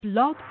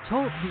Blog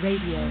Talk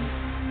Radio.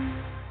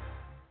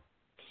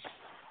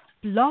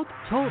 Blog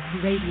Talk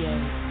Radio.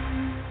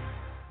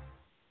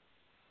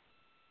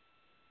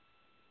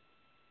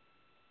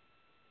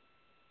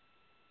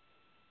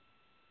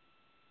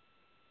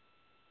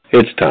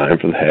 It's time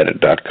for the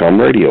Hadit.com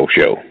radio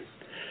show.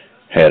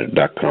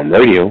 Hadit.com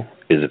radio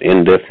is an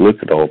in-depth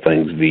look at all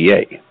things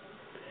VA.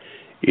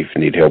 If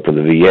you need help with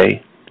the VA,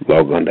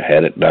 log on to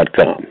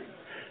Hadit.com.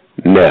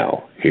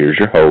 Now, here's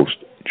your host,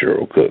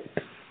 Gerald Cook.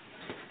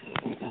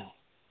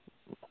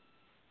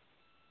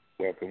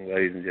 Welcome,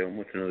 ladies and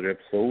gentlemen, to another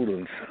episode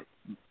of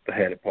the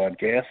Hadit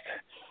Podcast.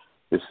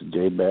 This is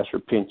Jay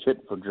Basser, pinch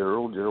hitting for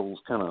Gerald. Gerald's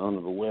kind of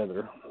under the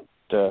weather.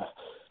 But,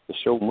 the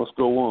show must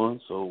go on,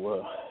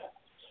 so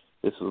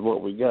this is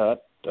what we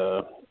got.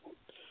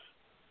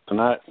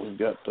 Tonight we've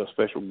got a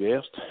special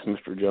guest,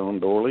 Mr.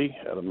 John Dorle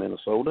out of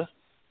Minnesota.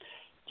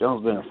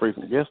 John's been a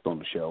frequent guest on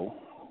the show,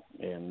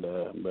 and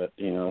but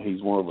you know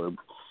he's one of our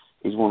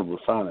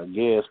finer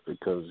guests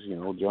because you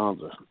know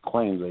John's a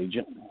claims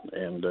agent,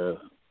 and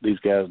these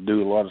guys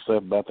do a lot of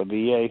stuff about the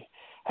VA.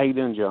 How you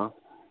doing, John?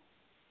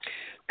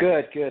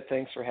 Good.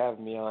 Thanks for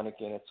having me on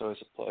again. It's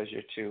always a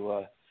pleasure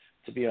to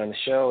be on the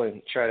show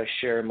and try to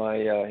share my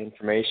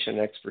information and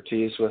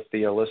expertise with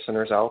the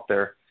listeners out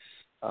there.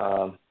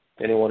 If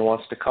anyone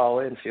wants to call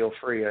in, feel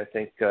free. I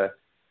think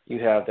you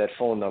have that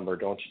phone number,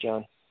 don't you,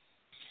 John?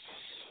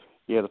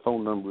 Yeah, the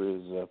phone number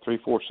is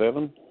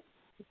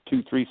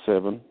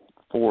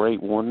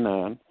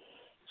 347-237-4819.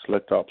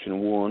 Select option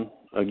 1.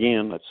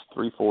 Again, that's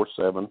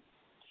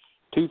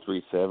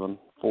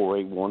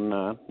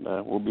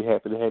 347-237-4819. We'll be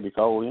happy to have you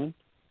call in.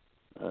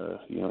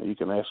 You know, you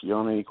can ask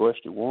John any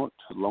question you want,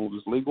 as long as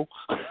it's legal.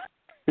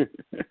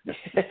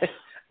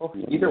 Well,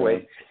 either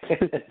way.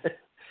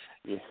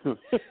 Yeah.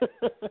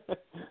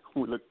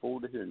 We look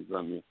forward to hearing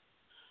from you.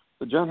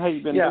 So, John, how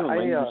you been doing,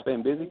 man? You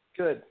staying busy?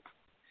 Good.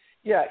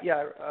 Yeah.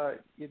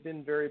 You've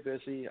been very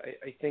busy.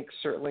 I think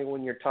certainly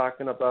when you're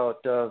talking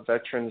about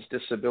veterans'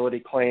 disability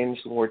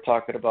claims, when we're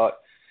talking about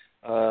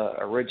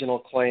original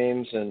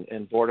claims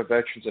and Board of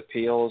Veterans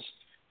Appeals,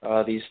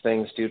 these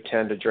things do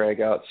tend to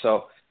drag out.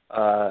 So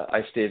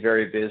I stay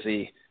very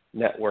busy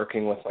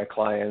networking with my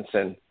clients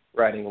and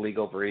writing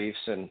legal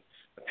briefs and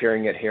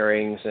appearing at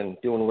hearings and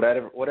doing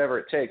whatever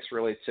it takes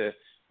really to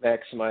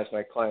maximize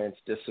my clients'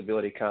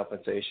 disability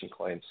compensation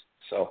claims.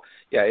 So,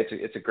 yeah,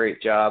 it's a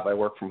great job. I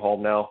work from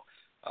home now,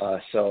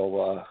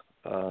 so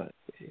I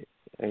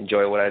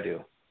enjoy what I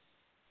do.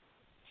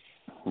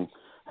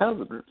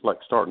 How's it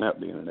like starting out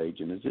being an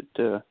agent? Is it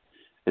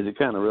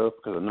kind of rough?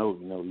 Because I know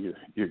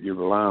you're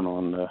relying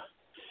on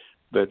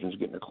veterans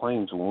getting their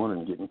claims won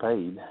and getting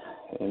paid,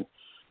 and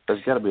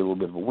there's got to be a little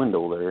bit of a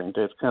window there, and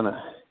that's kind of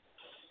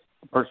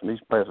the person needs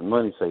to pay some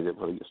money say that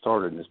before they get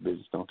started in this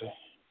business, don't they?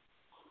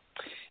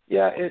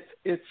 Yeah, it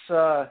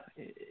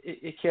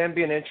can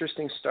be an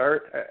interesting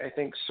start. I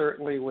think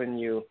certainly when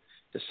you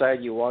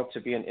decide you want to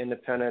be an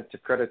independent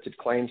accredited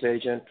claims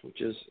agent,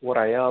 which is what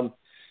I am,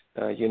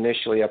 you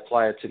initially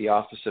apply it to the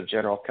Office of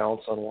General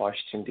Counsel in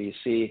Washington,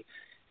 D.C.,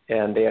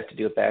 and they have to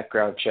do a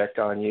background check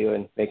on you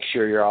and make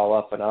sure you're all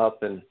up and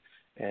up. And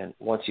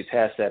once you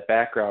pass that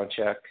background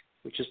check,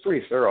 which is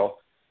pretty thorough,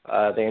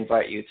 they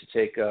invite you to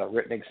take a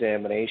written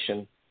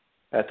examination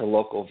at the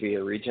local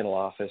VA regional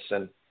office,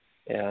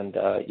 and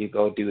you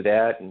go do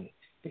that. And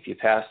if you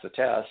pass the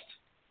test,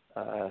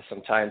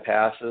 some time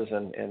passes,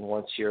 and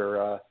once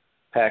your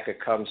packet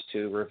comes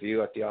to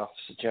review at the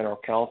Office of General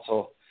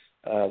Counsel,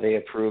 they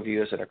approve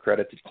you as an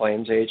accredited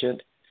claims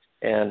agent.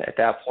 And at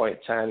that point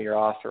in time, you're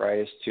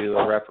authorized to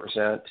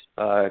represent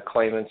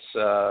claimants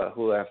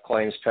who have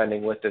claims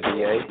pending with the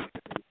VA,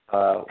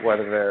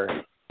 whether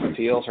they're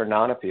appeals or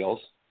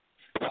non-appeals.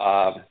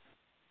 I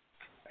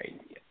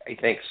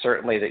think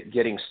certainly that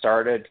getting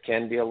started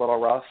can be a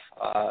little rough.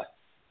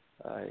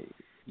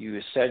 You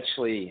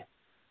essentially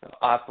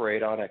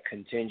operate on a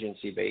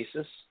contingency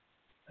basis.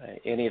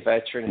 Any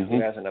veteran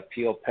who has an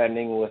appeal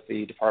pending with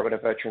the Department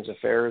of Veterans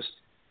Affairs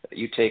that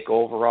you take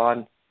over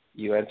on,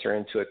 you enter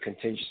into a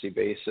contingency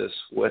basis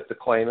with the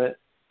claimant.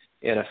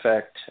 In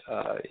effect,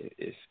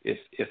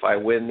 if I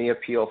win the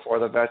appeal for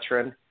the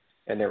veteran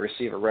and they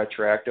receive a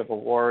retroactive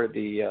award,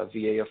 the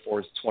VA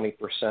affords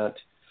 20%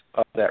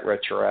 of that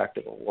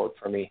retroactive award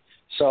for me.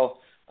 So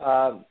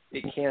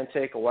it can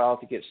take a while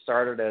to get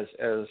started, as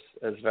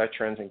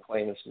veterans and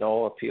claimants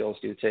know. Appeals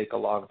do take a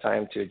long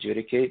time to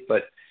adjudicate,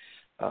 but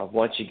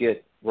once you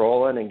get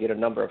rolling and get a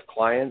number of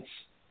clients,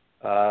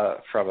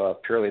 from a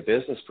purely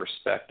business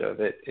perspective,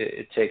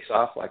 it takes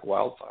off like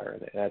wildfire.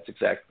 And that's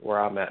exactly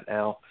where I'm at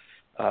now.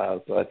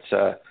 But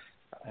I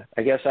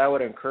guess I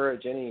would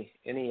encourage any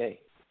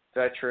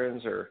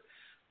veterans or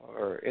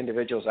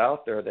individuals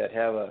out there that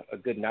have a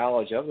good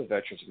knowledge of the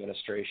Veterans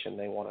Administration,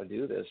 they want to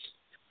do this.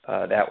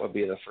 That would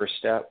be the first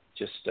step.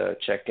 Just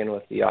check in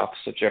with the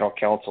Office of General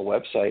Counsel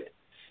website,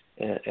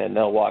 and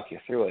they'll walk you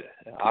through it.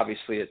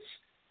 Obviously,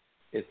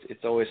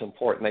 it's always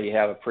important that you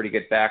have a pretty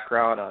good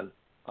background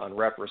on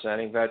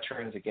representing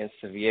veterans against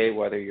the VA,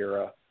 whether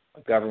you're a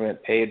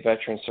government-paid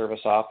veteran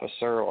service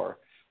officer or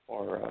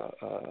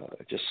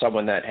just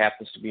someone that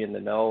happens to be in the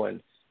know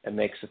and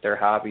makes it their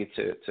hobby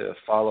to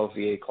follow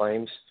VA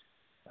claims.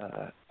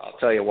 I'll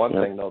tell you one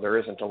thing, though, there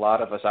isn't a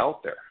lot of us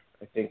out there.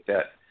 I think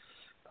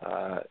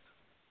that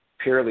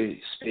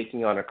purely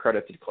speaking on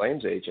accredited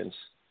claims agents,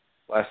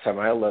 last time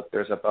I looked,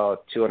 there's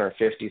about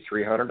 250,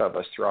 300 of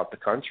us throughout the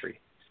country.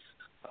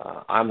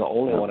 I'm the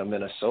only one in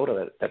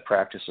Minnesota that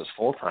practices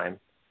full-time.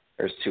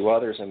 There's 2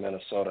 others in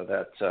Minnesota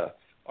that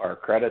are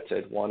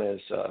accredited. One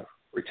is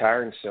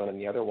retiring soon, and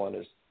the other one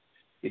is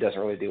he doesn't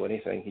really do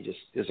anything. He just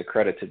is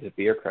accredited to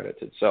be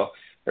accredited. So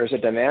there's a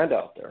demand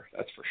out there,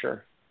 that's for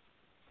sure.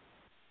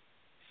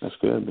 That's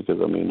good because,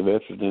 I mean, the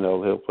veterans need all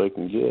the help they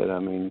can get. I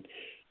mean,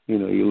 you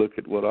know, you look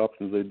at what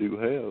options they do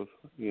have.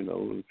 You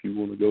know, if you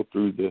want to go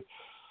through the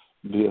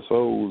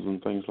DSOs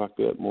and things like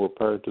that, more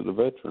power to the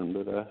veteran.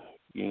 But,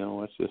 you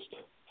know, it's just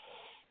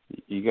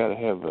you got to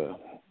have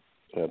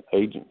an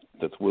agent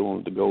that's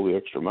willing to go the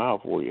extra mile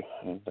for you,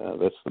 and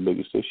that's the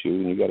biggest issue.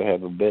 And you got to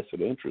have a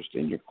vested interest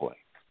in your claim.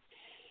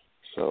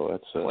 So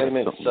that's something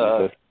you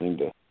definitely need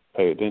to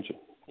pay attention.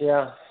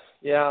 Yeah.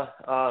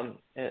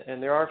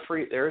 And there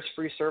is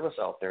free service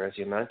out there, as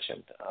you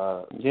mentioned.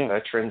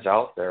 Veterans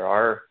out there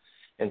are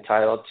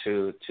entitled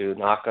to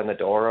knock on the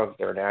door of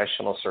their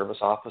national service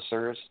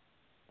officers.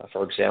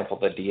 For example,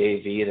 the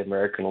DAV, the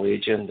American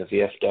Legion, the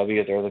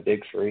VFW, they're the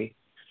big 3.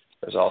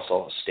 There's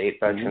also state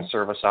veteran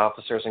service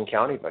officers and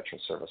county veteran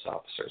service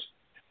officers.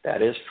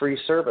 That is free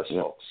service,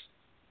 folks.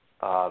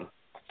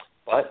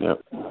 But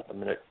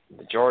the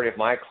majority of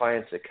my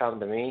clients that come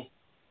to me,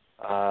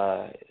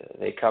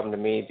 they come to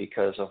me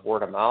because of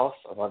word of mouth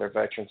of other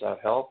veterans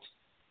I've helped,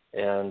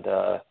 and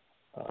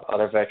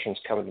other veterans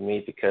come to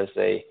me because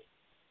they,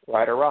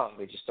 right or wrong,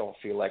 they just don't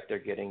feel like they're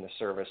getting the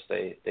service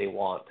they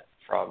want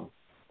from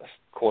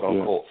quote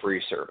unquote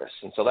free service.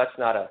 And so that's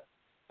not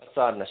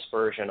an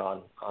aspersion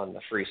on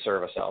the free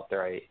service out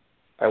there.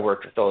 I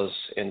worked with those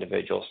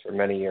individuals for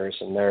many years,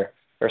 and they're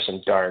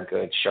some darn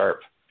good,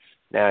 sharp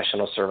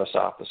national service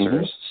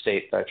officers,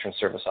 state veteran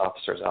service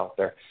officers out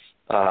there.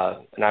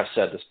 And I've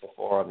said this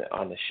before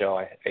on the show.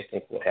 I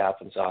think what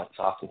happens is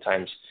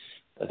oftentimes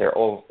they're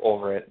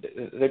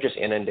they're just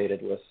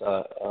inundated with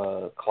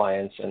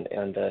clients, and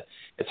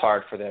it's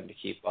hard for them to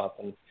keep up.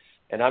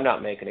 And I'm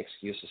not making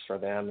excuses for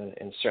them,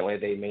 and certainly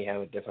they may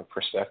have a different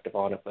perspective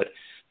on it. But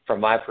from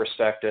my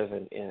perspective,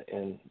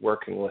 in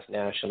working with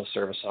national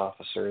service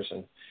officers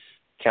and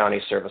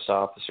county service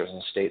officers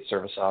and state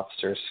service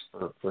officers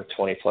for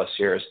 20 plus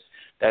years,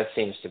 that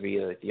seems to be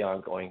the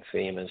ongoing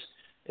theme is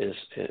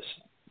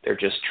they're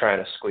just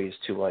trying to squeeze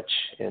too much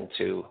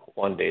into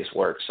one day's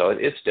work. So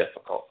it's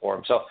difficult for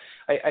them. So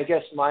I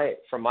guess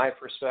from my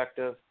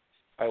perspective,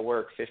 I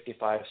work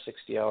 55,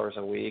 60 hours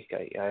a week.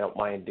 I don't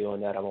mind doing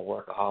that. I'm a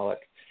workaholic.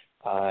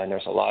 And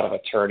there's a lot of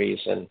attorneys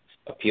and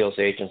appeals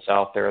agents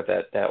out there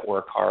that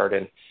work hard.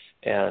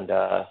 And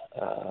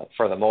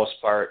for the most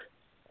part,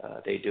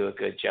 they do a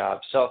good job.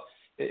 So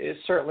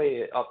it's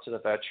certainly up to the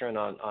veteran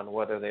on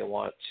whether they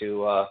want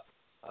to,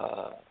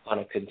 on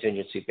a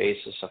contingency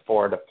basis,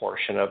 afford a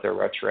portion of their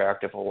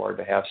retroactive award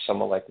to have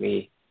someone like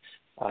me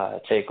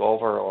take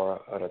over,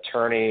 or an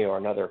attorney or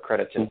another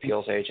accredited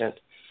appeals agent.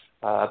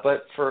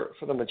 But for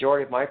the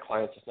majority of my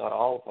clients, if not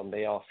all of them,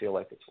 they all feel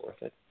like it's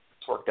worth it.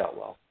 It's worked out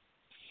well.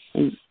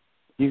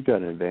 You've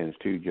got an advantage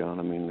too, John.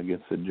 I mean,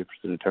 against the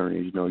different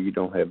attorneys, you know, you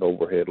don't have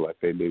overhead like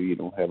they do. You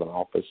don't have an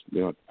office.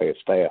 You don't have to pay a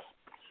staff.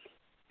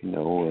 You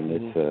know, and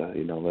it's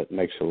you know, that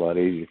makes it a lot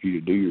easier for you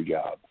to do your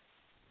job.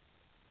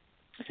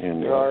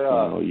 And you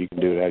know, you can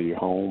do it out of your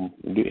home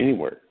and do it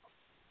anywhere.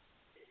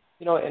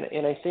 You know,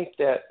 and I think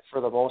that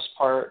for the most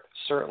part,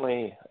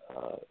 certainly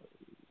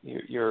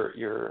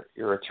your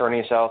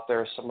attorneys out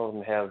there, some of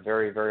them have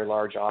very, very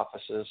large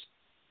offices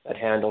that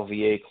handle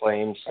VA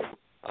claims.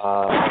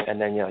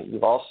 And then, you know,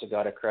 you've also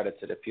got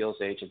accredited appeals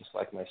agents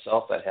like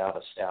myself that have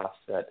a staff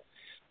that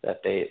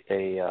they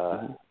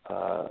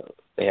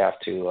have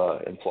to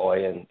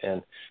employ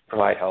and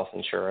provide health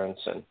insurance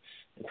and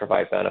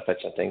provide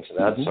benefits and things of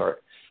that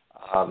sort.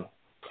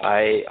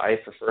 I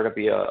prefer to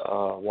be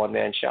a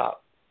one-man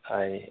shop.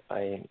 I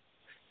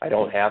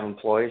don't have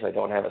employees. I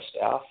don't have a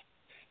staff.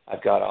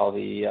 I've got all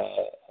the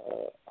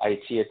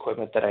IT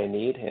equipment that I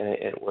need, and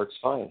it works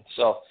fine.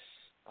 So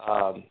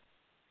I'm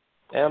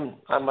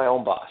my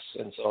own boss,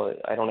 and so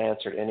I don't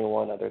answer to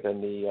anyone other than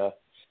the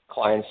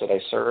clients that I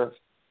serve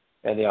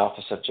and the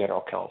Office of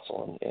General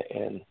Counsel,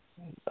 and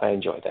I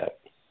enjoy that.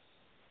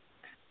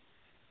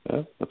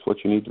 Yeah, that's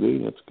what you need to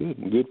be. That's good,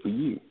 and good for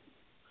you.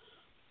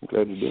 I'm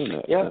glad you're doing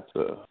that. Yeah. That's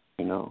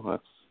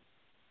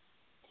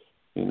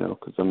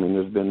because I mean,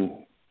 there's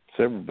been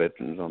several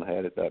veterans on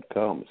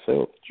hadit.com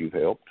itself that you've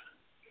helped,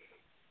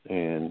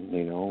 and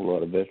you know, a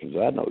lot of veterans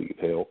I know you've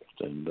helped,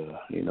 and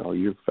you know,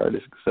 you're fairly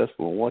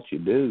successful in what you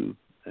do,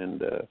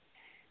 and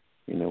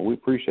you know, we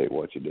appreciate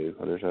what you do. You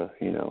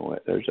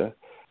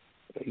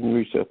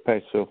can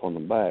pat yourself on the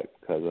back,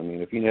 because I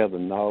mean, if you have the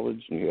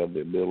knowledge and you have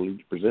the ability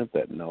to present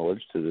that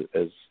knowledge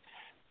as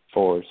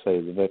far as, say,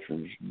 the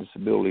veteran's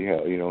disability,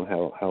 how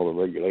the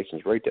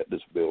regulations rate that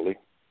disability,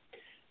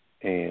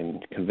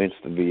 and convince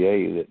the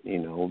VA that, you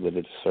know, that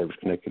it's a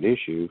service-connected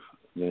issue,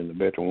 then the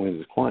veteran wins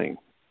his claim.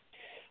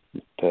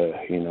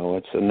 But, you know,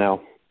 it's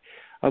now.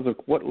 I was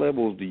like, what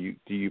levels do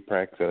you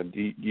practice?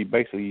 Do you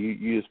basically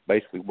you just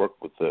basically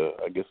work with the,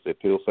 I guess, the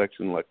appeal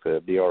section, like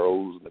the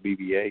DROs and the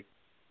BVA,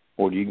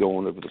 or do you go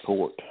on over the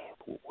court?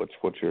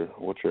 What's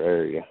your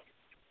area?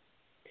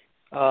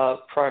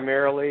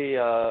 Primarily,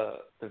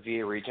 the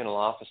VA regional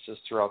offices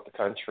throughout the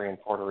country in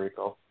Puerto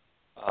Rico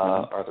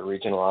are the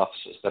regional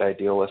offices that I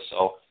deal with.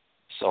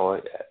 So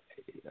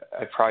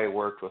I probably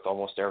worked with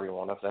almost every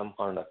one of them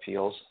on an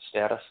appeals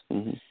status.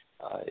 Mm-hmm.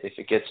 If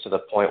it gets to the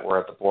point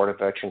where the Board of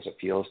Veterans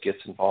Appeals gets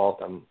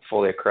involved, I'm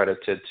fully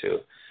accredited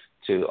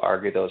to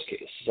argue those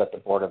cases at the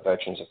Board of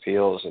Veterans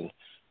Appeals and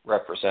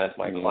represent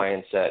my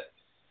clients at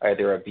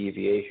either a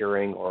BVA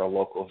hearing or a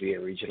local VA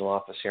regional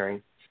office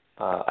hearing.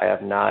 I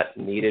have not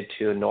needed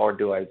to, nor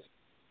do I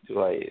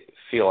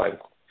feel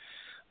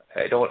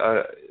I don't.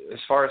 As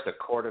far as the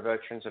Court of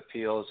Veterans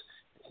Appeals,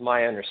 it's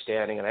my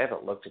understanding, and I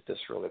haven't looked at this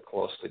really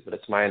closely, but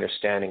it's my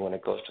understanding when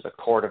it goes to the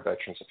Court of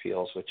Veterans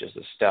Appeals, which is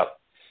the step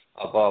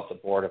above the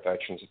Board of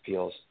Veterans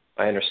Appeals,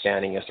 my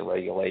understanding is the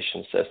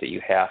regulation says that you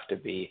have to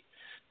be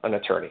an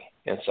attorney.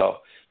 And so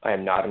I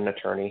am not an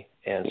attorney.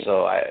 And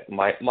so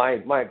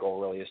my goal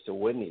really is to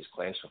win these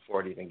claims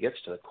before it even gets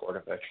to the Court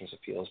of Veterans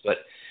Appeals. But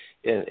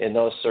in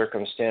those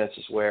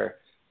circumstances where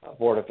a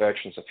Board of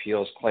Veterans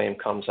Appeals claim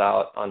comes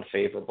out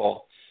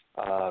unfavorable,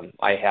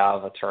 I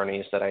have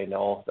attorneys that I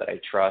know, that I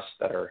trust,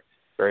 that are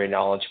very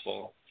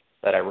knowledgeable,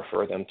 that I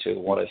refer them to.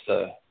 One is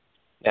the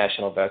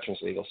National Veterans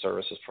Legal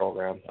Services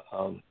Program.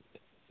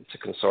 It's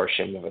a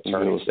consortium of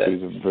attorneys.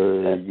 It's a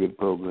very good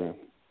program.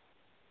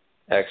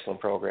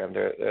 Excellent program.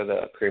 They're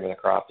the cream of the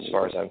crop as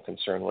far as I'm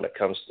concerned when it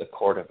comes to the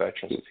Court of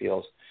Veterans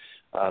Appeals.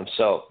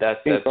 So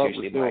that's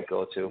usually my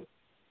go-to.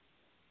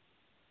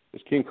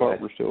 Is Ken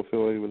Carpenter still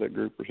affiliated with that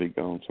group, or is he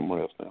gone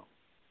somewhere else now?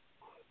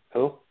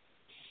 Who?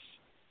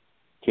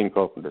 Ken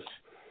Carpenter.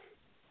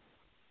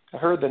 I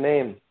heard the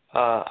name.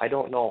 I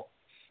don't know.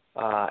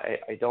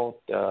 I don't,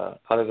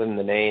 other than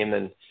the name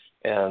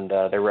and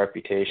their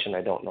reputation,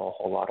 I don't know a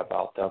whole lot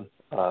about them.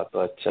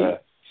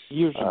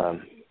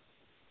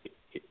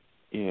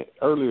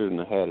 Earlier in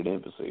the Had It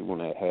Infancy,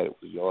 when I had it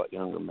was a lot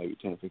younger, maybe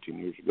 10 or 15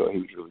 years ago, he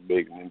was really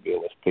big in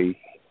BLSP,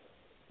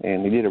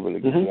 and he did a really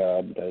good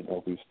job. I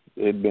don't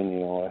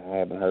know if I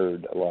haven't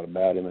heard a lot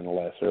about him in the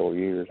last several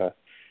years. I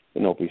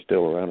don't know if he's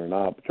still around or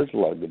not, but there's a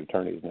lot of good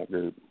attorneys in that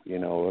group. You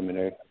know, I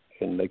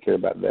mean, they care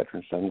about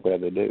veterans, so I'm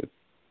glad they do.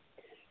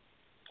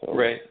 So,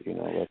 right. You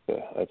know,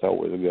 that's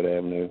always a good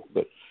avenue.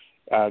 But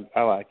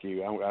I like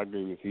you. I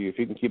agree with you. If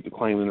you can keep the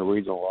claim in the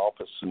regional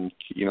office and,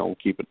 you know,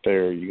 keep it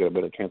there, you got a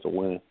better chance of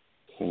winning.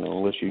 You know,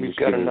 unless you just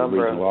get in the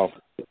regional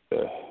office.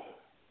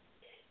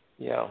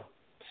 Yeah.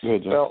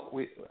 Good, John.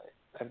 Well,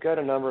 I've got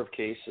a number of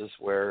cases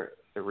where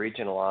the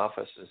regional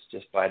office is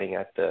just biting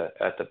at the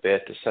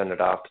bit to send it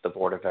off to the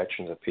Board of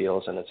Veterans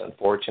Appeals, and it's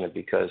unfortunate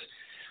because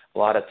a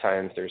lot of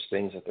times there's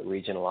things that the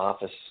regional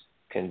office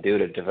can do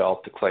to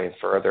develop the claim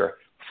further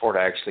before it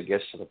actually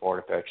gets to the Board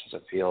of Veterans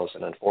Appeals.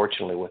 And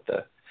unfortunately with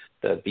the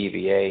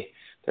BVA,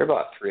 they're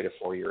about 3 to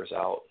 4 years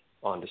out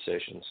on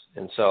decisions.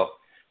 And so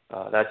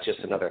that's just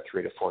another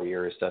 3 to 4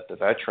 years that the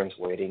veteran's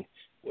waiting,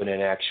 when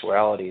in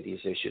actuality these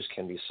issues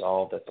can be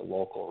solved at the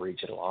local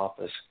regional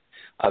office.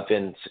 I've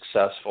been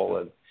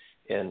successful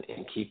in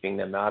keeping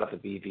them out of the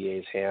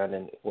BVA's hand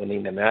and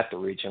winning them at the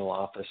regional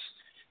office,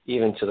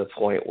 even to the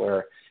point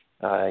where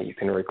you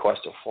can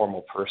request a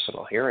formal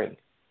personal hearing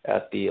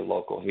at the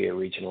local VA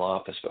regional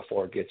office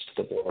before it gets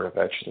to the Board of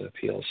Veterans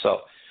Appeals.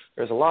 So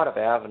there's a lot of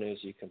avenues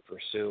you can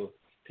pursue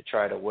to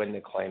try to win the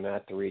claim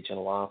at the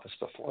regional office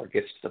before it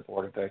gets to the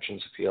Board of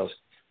Veterans Appeals.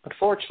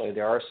 Unfortunately,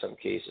 there are some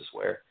cases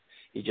where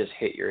you just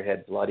hit your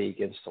head bloody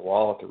against the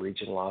wall at the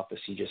regional office.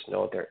 You just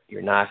know that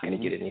you're not going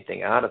to get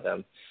anything out of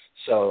them.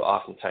 So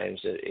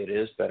oftentimes it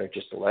is better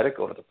just to let it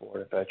go to the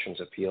Board of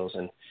Veterans Appeals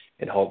and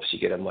in hopes you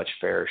get a much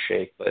fairer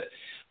shake. But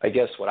I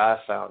guess what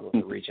I've found with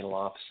the regional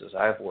offices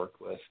I've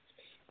worked with,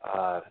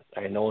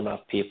 I know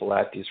enough people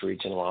at these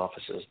regional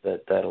offices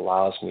that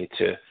allows me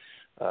to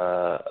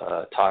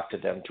talk to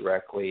them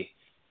directly.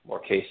 More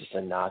cases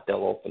than not, they'll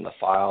open the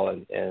file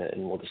and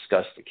we'll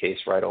discuss the case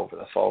right over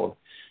the phone,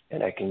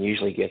 and I can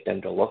usually get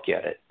them to look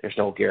at it. There's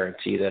no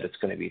guarantee that it's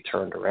going to be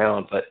turned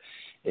around, but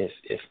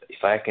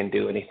if I can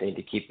do anything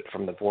to keep it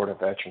from the Board of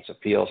Veterans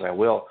Appeals, I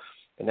will.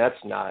 And that's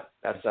not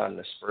an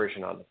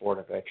aspersion on the Board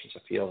of Veterans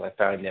Appeals. I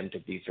find them to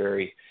be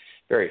very,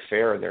 very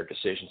fair in their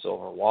decisions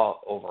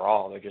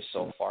overall. They're just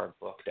so far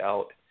booked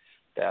out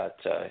that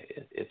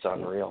it's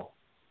unreal.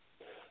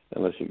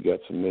 Unless you've got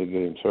some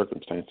mitigating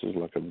circumstances,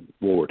 like a World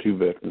War II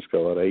veterans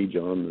call out age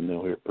on, then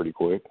they'll hear it pretty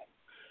quick.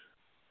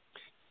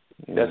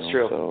 That's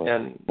true. So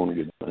and one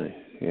good thing,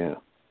 yeah.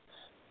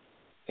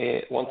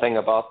 One thing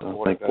about the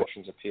Board of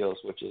Veterans Appeals,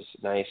 which is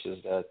nice,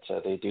 is that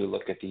they do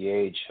look at the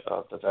age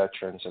of the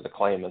veterans or the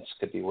claimants.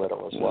 Could be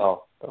widow as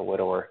well, or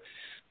widower.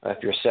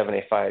 If you're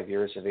 75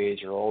 years of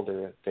age or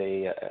older,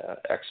 they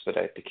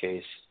expedite the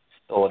case.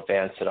 They'll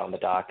advance it on the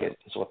docket,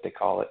 is what they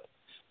call it.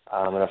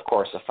 And, of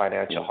course, a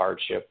financial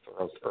hardship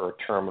or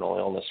terminal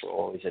illness will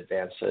always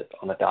advance it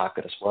on the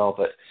docket as well.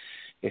 But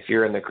if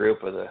you're in the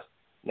group of the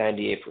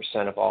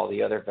 98% of all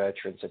the other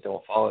veterans that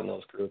don't fall in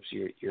those groups,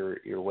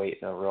 you're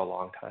waiting a real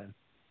long time.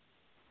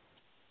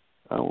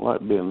 I don't like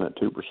being that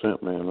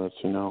 2%, man. That's,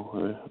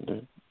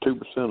 the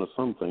 2% of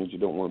some things you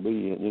don't want to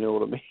be in. You know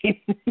what I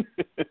mean?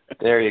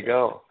 There you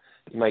go.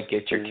 You might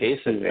get your case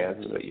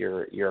advanced, but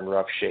you're in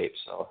rough shape.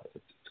 So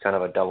it's kind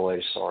of a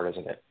double-edged sword,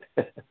 isn't it?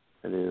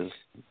 It is.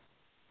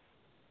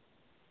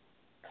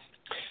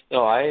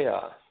 No,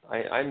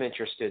 I'm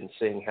interested in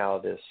seeing how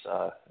this,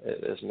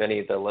 as many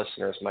of the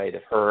listeners might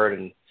have heard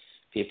and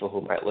people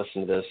who might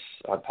listen to this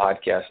on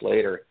podcast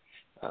later,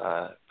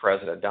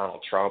 President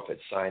Donald Trump had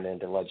signed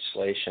into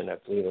legislation, I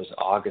believe it was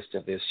August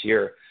of this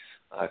year,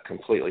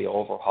 completely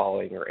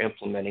overhauling or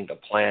implementing the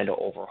plan to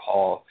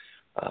overhaul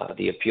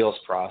the appeals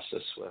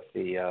process with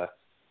the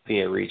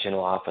VA regional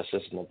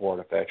offices and the Board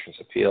of Veterans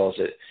Appeals.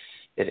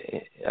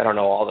 I don't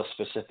know all the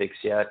specifics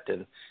yet,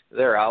 and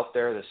they're out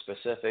there, the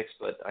specifics,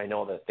 but I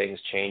know that things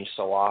change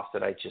so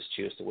often. I just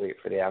choose to wait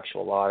for the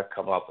actual law to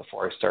come up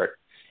before I start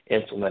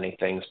implementing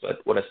things. But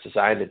what it's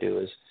designed to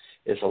do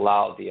is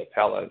allow the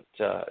appellant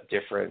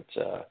different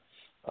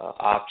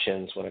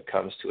options when it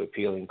comes to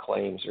appealing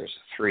claims. There's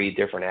 3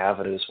 different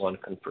avenues one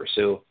can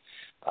pursue.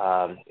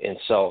 And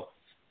so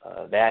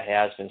that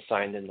has been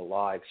signed into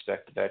law. I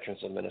expect the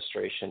Veterans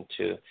Administration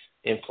to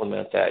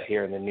implement that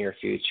here in the near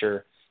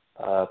future.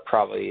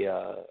 Probably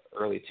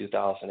early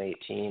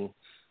 2018.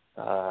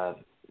 I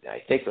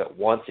think that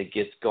once it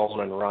gets going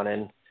and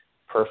running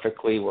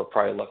perfectly, we're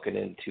probably looking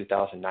in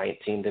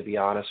 2019, to be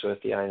honest with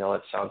you. I know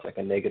it sounds like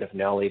a negative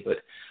Nelly, but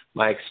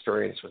my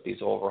experience with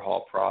these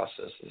overhaul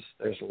processes,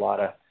 there's a lot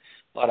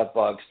of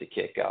bugs to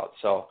kick out.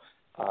 So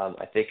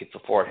I think it's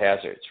before it has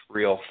its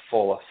real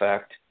full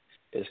effect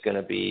is going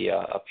to be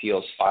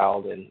appeals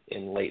filed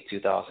in late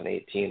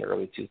 2018,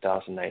 early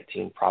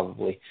 2019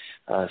 probably.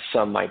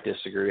 Some might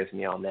disagree with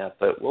me on that,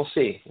 but we'll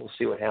see. We'll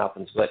see what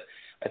happens. But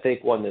I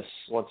think once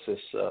this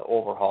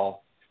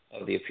overhaul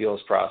of the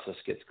appeals process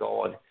gets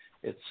going,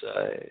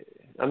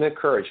 I'm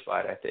encouraged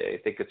by it. I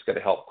think it's going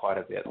to help quite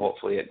a bit.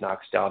 Hopefully it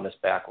knocks down this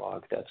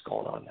backlog that's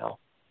going on now.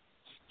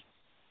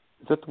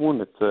 Is that the one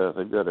that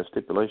they've got a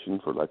stipulation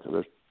for, like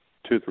there's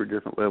 2 or 3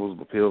 different levels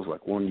of appeals?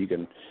 Like one, you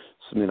can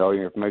submit all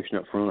your information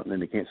up front, and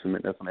then you can't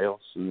submit nothing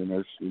else. And then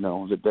there's,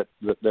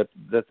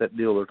 that's that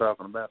deal they're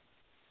talking about.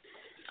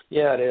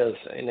 Yeah, it is,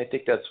 and I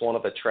think that's one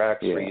of the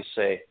tracks where you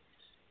say,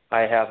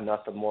 I have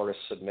nothing more to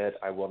submit.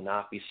 I will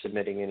not be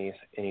submitting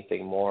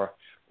anything more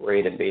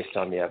rated based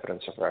on the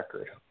evidence of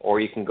record. Or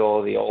you can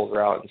go the old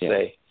route and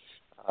say,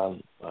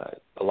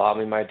 allow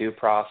me my due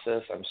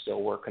process. I'm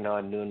still working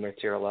on new and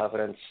material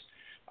evidence.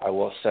 I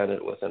will send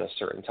it within a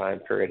certain time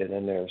period. And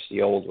then there's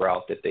the old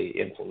route that they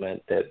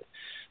implement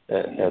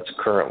that's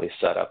currently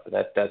set up.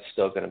 That's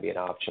still going to be an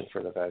option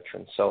for the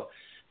veteran. So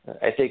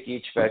I think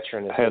each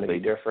veteran is going to be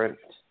different.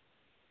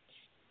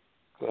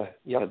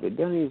 Have they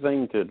done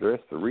anything to address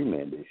the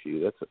remand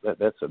issue?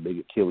 That's a big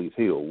Achilles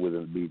heel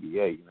within the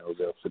BVA.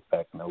 They'll sit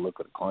back and they'll look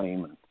at a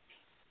claim and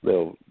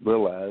they'll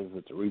realize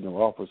that the regional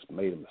office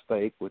made a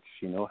mistake, which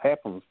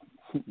happens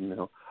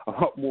a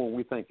lot more than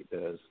we think it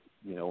does.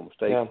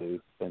 Mistakes do,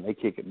 and they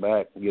kick it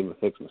back and give them a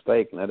fixed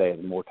mistake, and that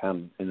adds more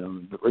time.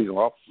 The regional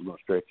office is going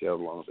to stretch out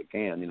as long as they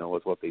can.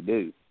 That's what they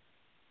do.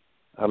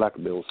 I'd like to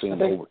be able to see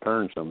them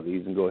overturn some of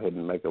these and go ahead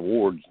and make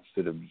awards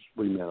instead of just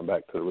remand them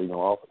back to the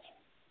regional office.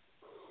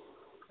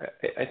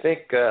 I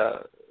think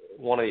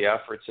one of the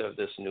efforts of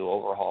this new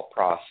overhaul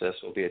process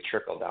will be a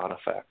trickle-down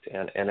effect,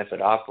 and if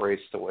it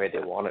operates the way they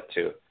want it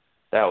to,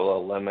 that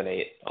will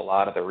eliminate a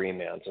lot of the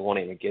remands. It won't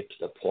even get to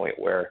the point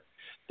where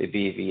the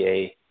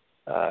BVA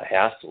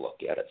has to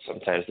look at it.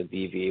 Sometimes the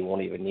BVA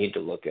won't even need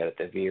to look at it.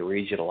 The VA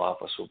regional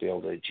office will be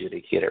able to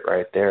adjudicate it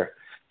right there.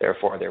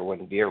 Therefore, there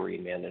wouldn't be a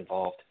remand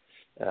involved.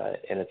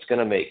 And it's going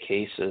to make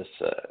cases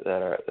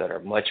that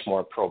are much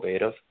more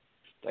probative,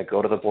 that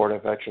go to the Board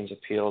of Veterans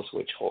Appeals,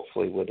 which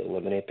hopefully would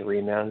eliminate the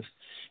remands.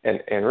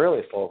 And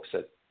really, folks,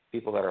 that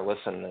people that are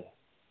listening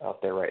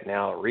out there right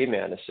now, a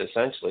remand is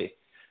essentially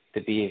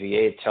the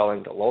BVA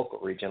telling the local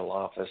regional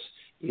office,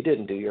 you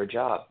didn't do your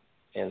job.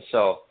 And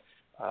so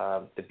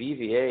the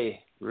BVA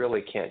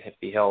really can't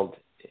be held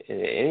in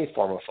any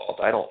form of fault,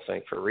 I don't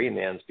think, for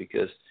remands,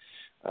 because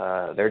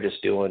they're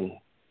just going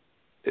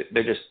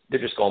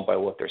by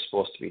what they're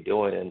supposed to be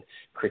doing and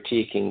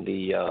critiquing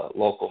the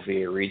local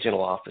VA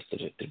regional office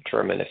to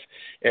determine if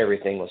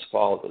everything was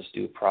followed, was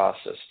due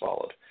process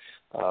followed,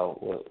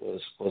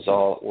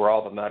 were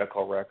all the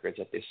medical records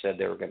that they said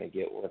they were going to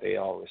get, were they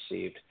all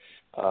received,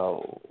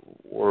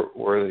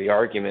 were the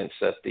arguments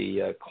that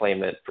the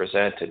claimant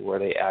presented, were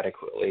they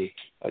adequately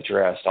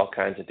addressed, all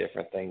kinds of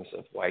different things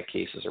of why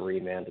cases are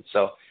remanded.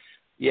 So,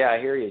 yeah, I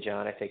hear you,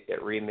 John. I think that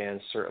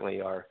remands certainly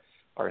are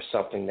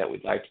something that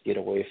we'd like to get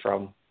away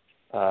from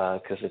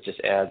because it just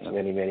adds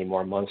many, many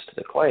more months to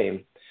the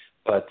claim.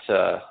 But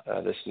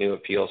this new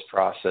appeals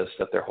process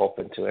that they're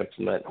hoping to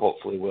implement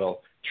hopefully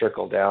will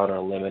trickle down or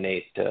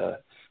eliminate the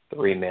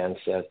remands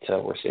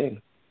that we're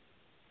seeing.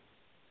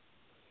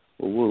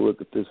 well, we'll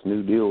look at this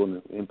new deal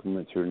and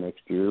implement here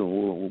next year,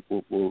 and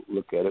we'll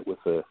look at it with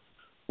an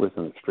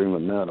extreme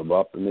amount of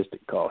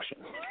optimistic caution.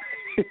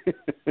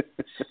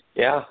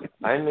 Yeah,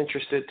 I'm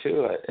interested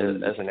too.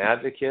 As an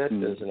advocate,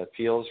 as an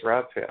appeals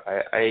rep,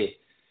 I'd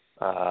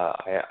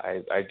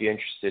be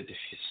interested to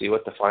see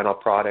what the final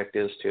product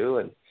is too,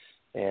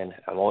 and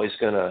I'm always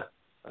going to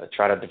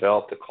try to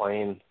develop the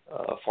claim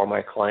for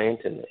my client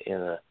in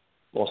a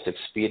most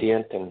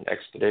expedient and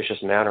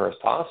expeditious manner as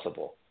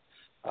possible.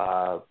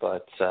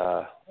 But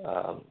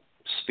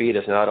speed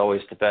is not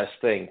always the best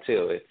thing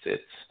too.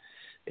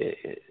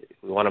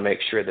 We want to make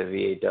sure the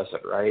VA does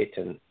it right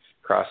and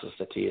crosses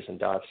the T's and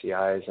dots the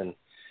I's, and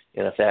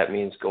if that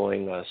means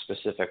going a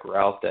specific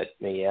route that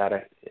may add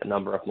a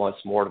number of months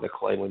more to the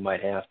claim, we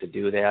might have to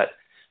do that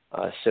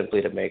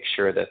simply to make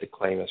sure that the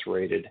claim is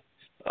rated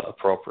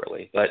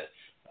appropriately. But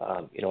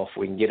if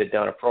we can get it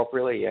done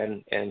appropriately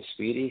and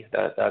speedy,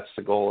 that's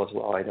the goal as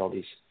well. I know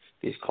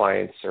these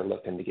clients are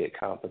looking to get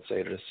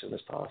compensated as soon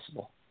as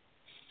possible.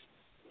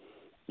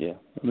 Yeah,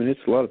 I mean,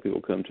 it's a lot of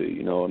people come to,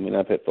 I mean,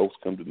 I've had folks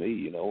come to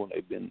me, and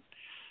they've been,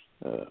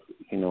 they're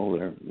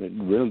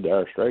in really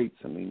dire straits.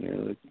 I mean,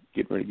 they're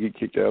getting ready to get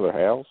kicked out of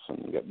their house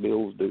and got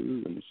bills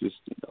due, and it's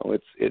just, it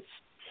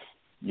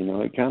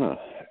kind of,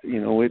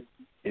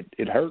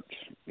 it hurts.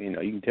 You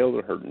can tell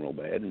they're hurting real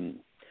bad, and,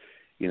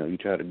 you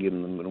try to give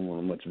them as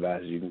much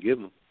advice as you can give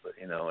them. But,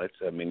 you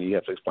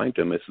have to explain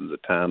to them this is a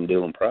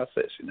time-dealing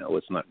process.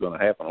 It's not going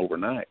to happen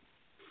overnight.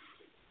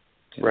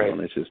 Right.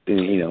 And it's just,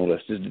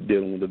 that's just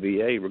dealing with the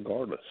VA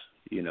regardless,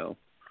 And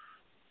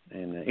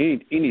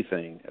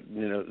anything,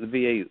 the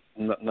VA,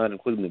 not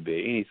including the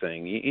VA,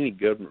 anything, any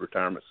government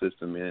retirement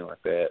system, anything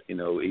like that,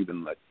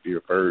 even like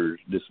your FERS,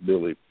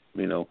 disability,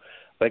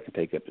 they can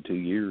take up to 2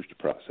 years to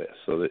process.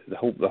 So that the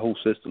whole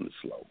system is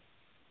slow.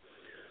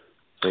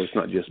 So it's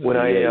not just when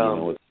VA,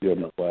 it's a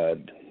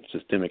government-wide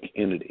systemic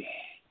entity.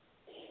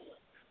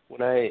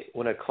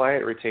 When a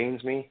client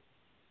retains me,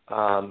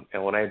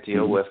 and when I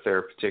deal with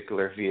their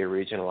particular VA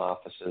regional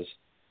offices,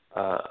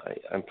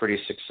 I'm pretty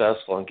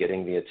successful in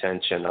getting the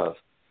attention of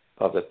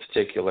the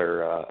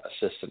particular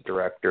assistant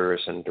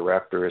directors and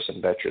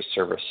Veterans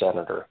Service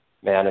Center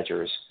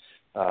managers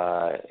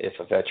if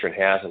a veteran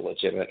has a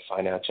legitimate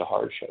financial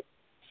hardship.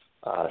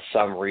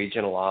 Some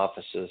regional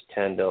offices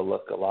tend to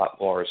look a lot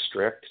more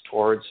strict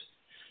towards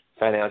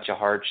financial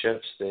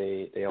hardships.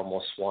 They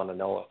almost want to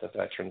know if the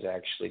veteran's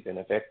actually been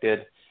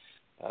evicted.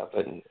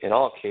 But in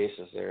all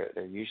cases, there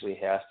usually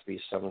has to be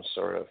some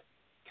sort of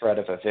threat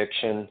of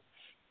eviction,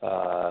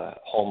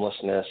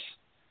 homelessness,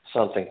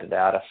 something to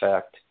that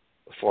effect,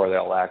 before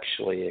they'll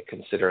actually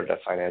consider it a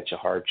financial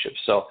hardship.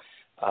 So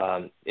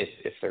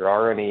if there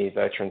are any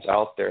veterans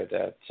out there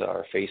that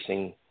are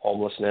facing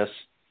homelessness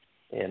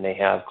and they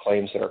have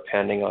claims that are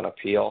pending on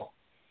appeal,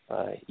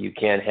 you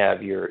can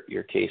have your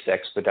case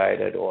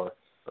expedited or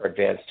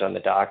advanced on the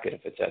docket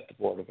if it's at the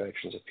Board of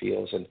Veterans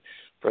Appeals. And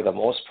for the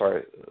most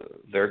part,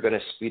 they're going to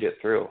speed it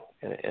through.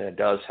 And it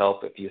does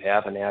help if you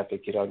have an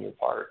advocate on your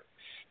part,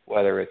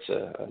 whether it's,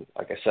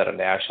 like I said, a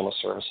national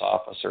service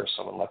officer,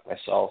 someone like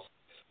myself,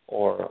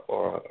 or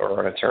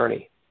an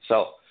attorney.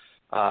 So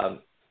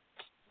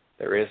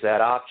there is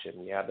that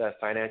option. You have that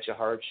financial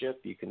hardship.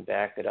 You can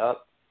back it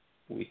up.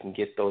 We can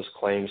get those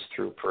claims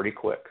through pretty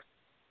quick.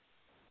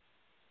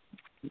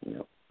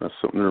 Yep. That's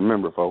something to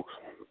remember, folks.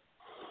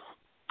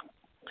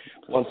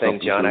 One thing,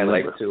 John, I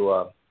like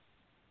to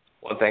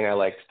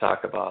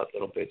talk about a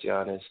little bit,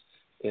 John, is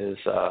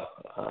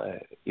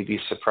you'd be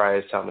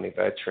surprised how many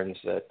veterans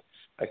that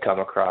I come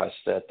across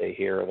that they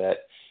hear that,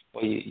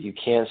 well, you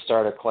can't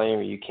start a claim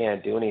or you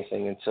can't do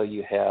anything until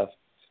you have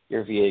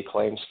your VA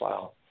claims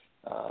file.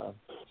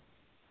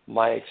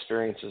 My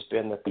experience has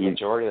been that the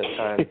majority of the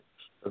time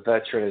the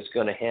veteran is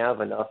going to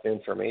have enough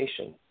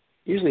information.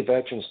 Usually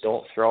veterans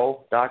don't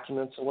throw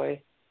documents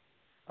away.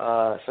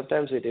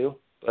 Sometimes they do,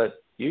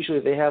 but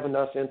usually they have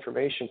enough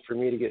information for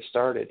me to get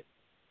started.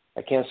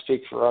 I can't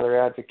speak for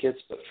other advocates,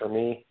 but for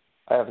me,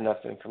 I have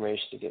enough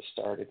information to get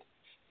started.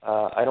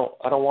 I don't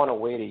want to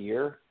wait a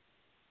year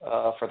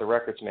for the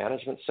Records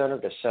Management Center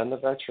to send the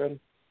veteran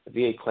the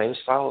VA claims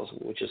files,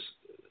 which is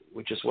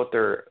what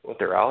they're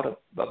out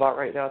about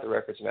right now, the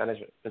Records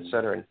Management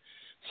Center in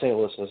St.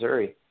 Louis,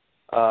 Missouri.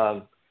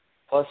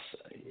 Plus,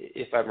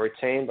 if I'm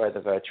retained by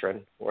the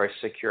veteran or I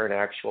secure an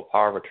actual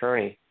power of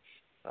attorney,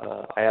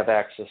 I have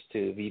access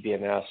to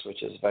VBMS,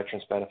 which is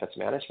Veterans Benefits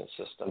Management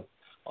System,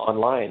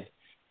 online.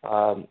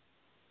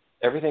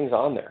 Everything's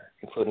on there,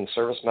 including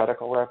service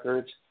medical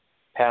records,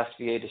 past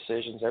VA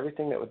decisions,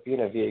 everything that would be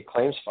in a VA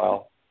claims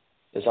file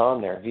is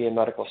on there. VA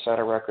Medical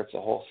Center records, the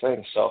whole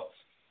thing. So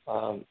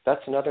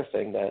that's another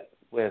thing that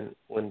when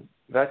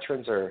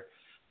veterans are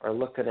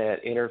looking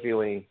at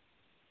interviewing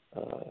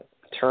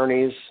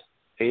attorneys,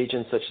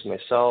 agents such as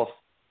myself,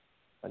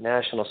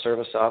 national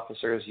service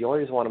officers, you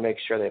always want to make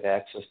sure they have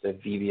access to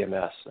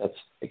VBMS. That's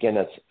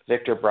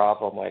Victor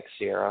Bravo Mike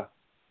Sierra,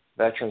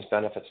 Veterans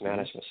Benefits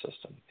Management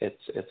System.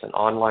 It's an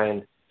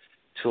online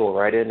tool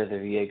right into the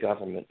VA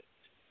government,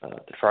 the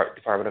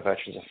Department of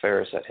Veterans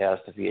Affairs, that has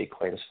the VA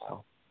claims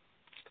file.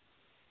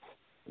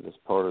 That's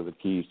part of the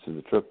keys to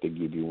the truck they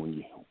give you when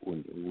you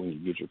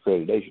get your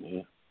accreditation.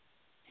 Yeah.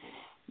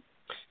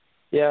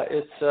 Yeah,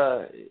 it's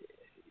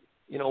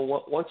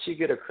once you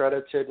get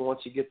accredited,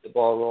 once you get the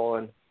ball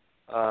rolling,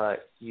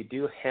 you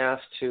do have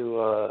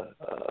to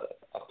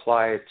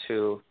apply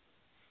to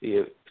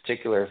the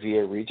particular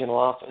VA regional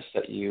office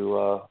that you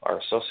are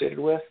associated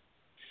with.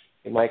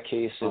 In my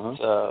case,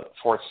 it's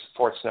Fort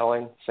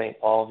Snelling, St.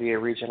 Paul VA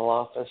regional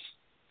office,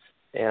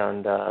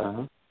 and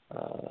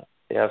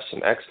they have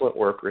some excellent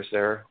workers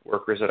there,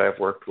 workers that I've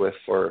worked with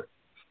for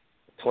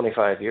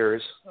 25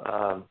 years,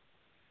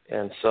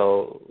 and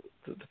so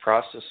the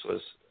process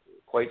was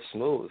quite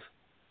smooth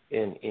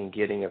in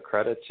getting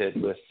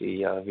accredited with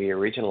the VA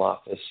regional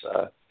office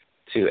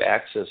to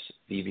access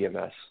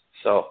VBMS.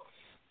 So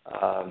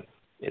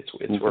it's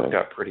worked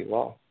out pretty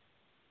well.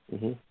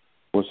 Mm-hmm.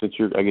 Well, since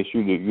your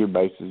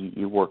bases,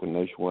 you're working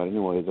nationwide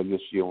anyways, I guess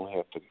you only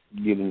have to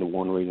get into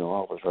one regional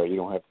office, right? You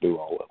don't have to do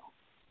all of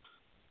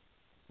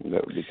them.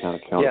 That would be kind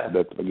of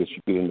counterproductive. I guess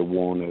you get into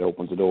one, that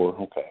opens the door.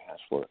 Okay,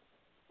 that's what.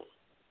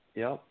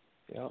 Yep.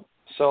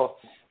 So,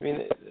 I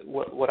mean,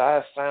 what I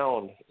have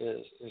found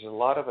is there's a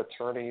lot of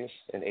attorneys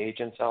and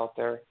agents out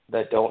there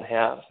that don't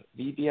have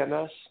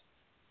VBMS.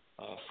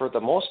 For the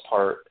most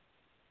part,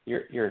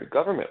 your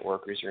government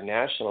workers, your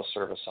national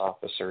service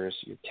officers,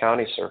 your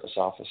county service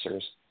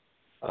officers,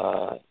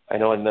 I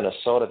know in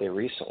Minnesota they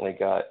recently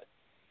got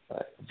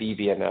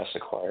VBMS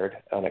acquired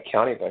on a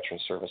county veteran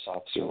service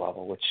officer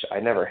level, which I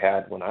never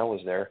had when I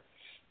was there.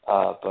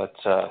 But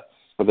are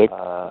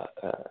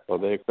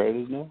they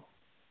accredited now?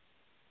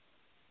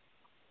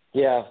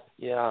 Yeah.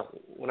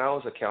 When I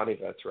was a county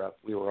vets rep,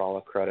 we were all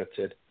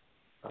accredited.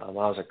 I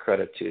was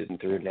accredited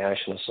through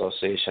National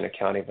Association of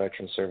County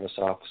Veteran Service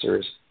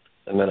Officers,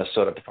 the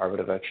Minnesota Department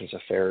of Veterans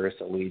Affairs,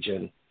 the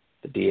Legion,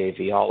 the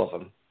DAV, all of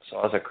them. So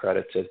I was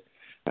accredited.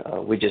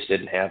 We just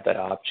didn't have that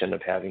option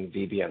of having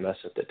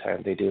VBMS at the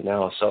time. They do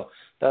now. So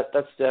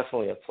that's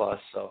definitely a plus.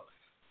 So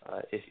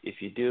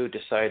if you do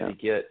decide to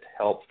get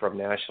help from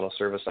national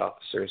service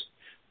officers,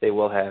 they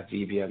will have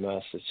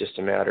VBMS. It's just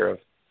a matter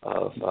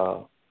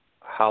of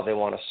how they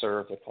want to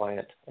serve the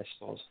client, I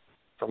suppose.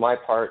 For my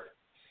part,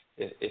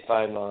 if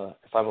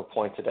I'm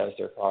appointed as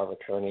their power of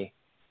attorney,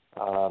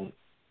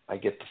 I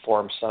get the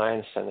form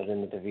signed, send it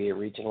into the VA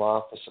regional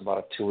office, about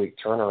a 2-week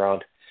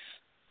turnaround.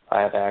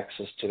 I have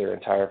access to their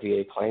entire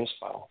VA claims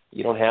file.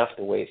 You don't have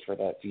to wait for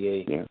that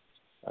VA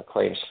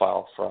claims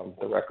file from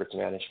the Records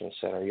Management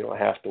Center. You don't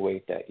have to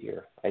wait that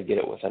year. I get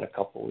it within a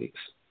couple of weeks.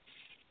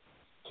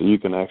 So you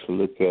can actually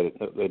look at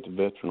it, at the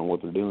veteran and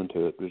what they're doing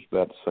to it just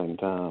about the same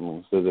time.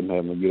 Instead of them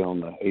having to get on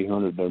the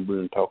 800 number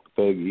and talk to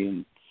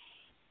Peggy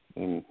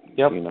and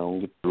get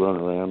the run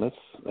around.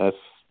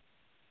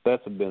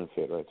 That's a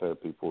benefit right there,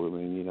 people. I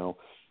mean,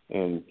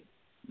 and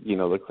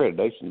the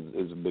accreditation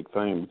is a big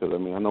thing because, I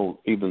mean, I know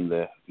even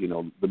the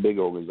big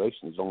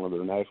organizations, only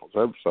their national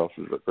service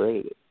officers are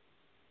accredited.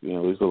 These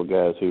little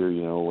guys here,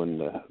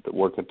 that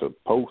work at the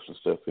post and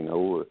stuff,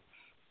 or,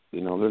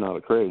 they're not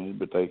accredited,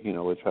 but they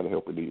try to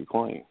help you do your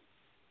claim.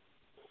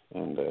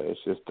 And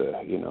it's just,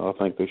 I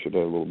think they should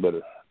have a little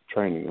better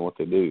training in what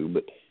they do.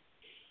 But,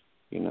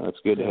 it's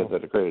good to have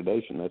that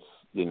accreditation.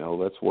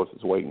 That's worth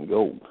its weight in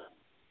gold.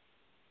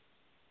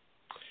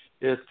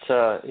 It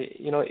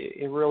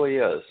really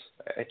is.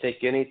 I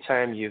think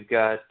anytime you've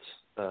got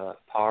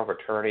power of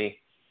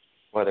attorney,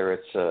 whether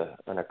it's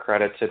an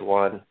accredited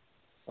one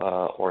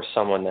or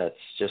someone that's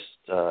just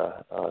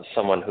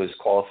someone who's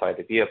qualified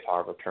to be a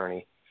power of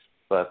attorney,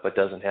 but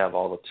doesn't have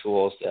all the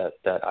tools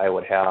that I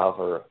would have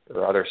or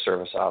other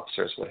service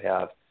officers would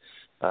have,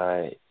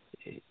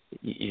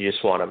 you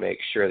just want to make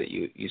sure that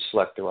you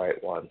select the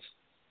right ones.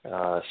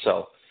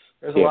 So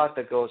there's a lot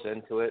that goes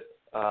into it.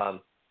 A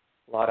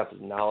lot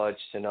of knowledge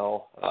to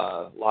know.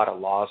 A lot of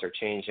laws are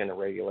changing and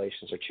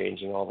regulations are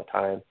changing all the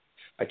time.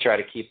 I try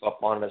to keep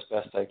up on it as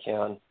best I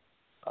can.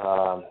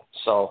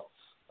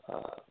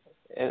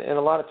 And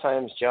a lot of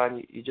times,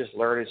 John, you just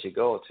learn as you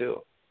go,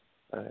 too.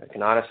 I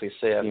can honestly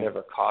say I've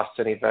never cost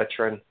any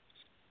veteran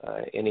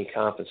any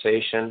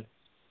compensation.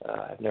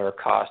 I've never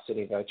cost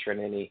any veteran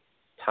any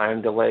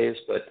time delays,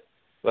 but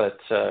as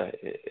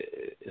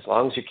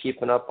long as you're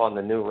keeping up on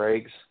the new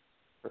regs,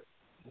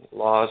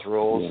 laws,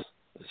 rules,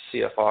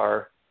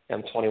 CFR,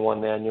 M21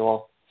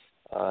 manual,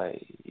 you're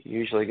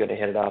usually going to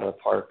hit it out of the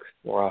park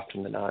more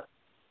often than not.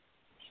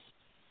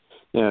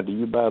 Yeah. Do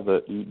you buy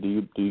the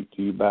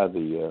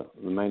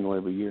manual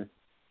every year?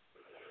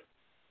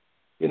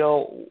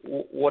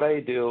 What I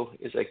do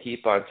is I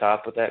keep on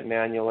top of that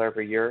manual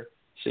every year,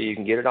 so you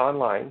can get it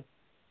online.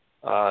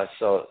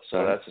 So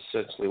that's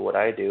essentially what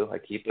I do. I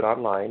keep it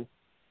online.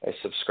 I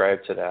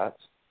subscribe to that.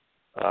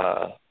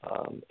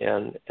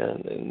 And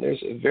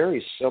there's a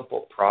very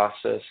simple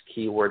process,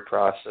 keyword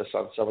process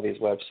on some of these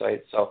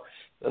websites. So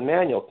the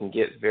manual can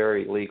get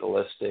very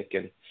legalistic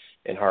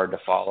and hard to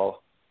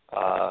follow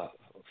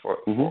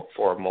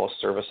for most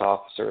service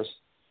officers.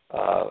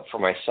 For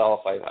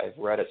myself, I've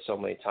read it so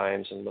many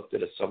times and looked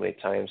at it so many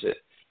times, it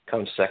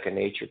comes second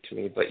nature to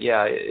me. But,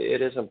 yeah,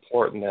 it is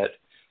important that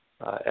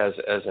as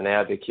an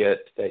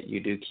advocate that you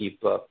do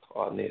keep up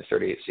on the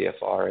 38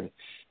 CFR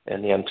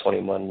and the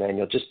M21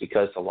 manual, just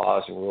because the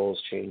laws and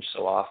rules change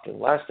so often.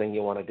 Last thing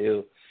you want to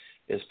do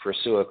is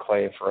pursue a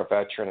claim for a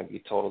veteran and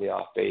be totally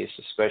off base,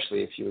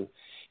 especially if you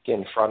get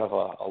in front of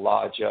a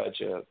law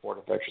judge, a Board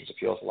of Veterans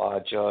Appeals law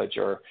judge,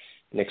 or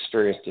an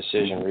experienced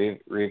decision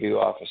review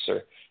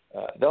officer.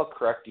 They'll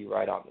correct you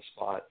right on the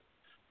spot,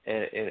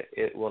 and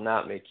it will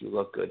not make you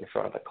look good in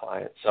front of the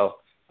client. So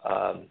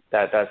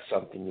that's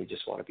something you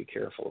just want to be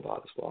careful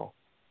about as well.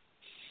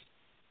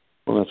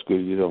 Well, that's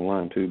good you don't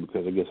line too,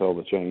 because I guess all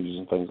the changes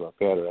and things like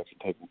that are actually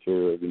taken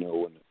care of, in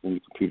the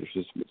computer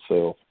system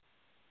itself.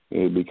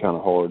 It'd be kind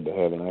of hard to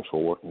have an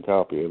actual working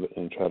copy of it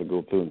and try to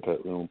go through and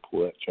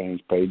pull that change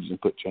pages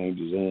and put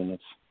changes in.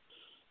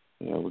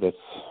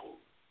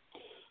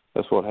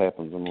 That's what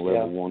happens in a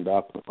level 1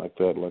 document like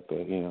that,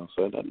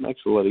 so that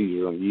makes it a lot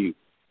easier on you.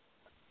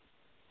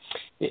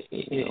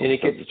 And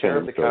it gets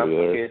terribly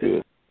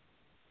complicated.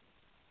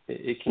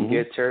 It can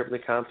get terribly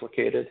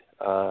complicated.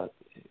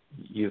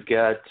 You've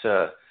got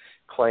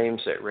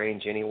claims that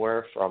range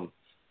anywhere from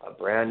a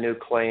brand new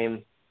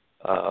claim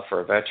for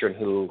a veteran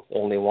who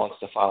only wants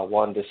to file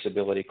one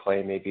disability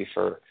claim, maybe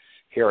for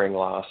hearing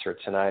loss or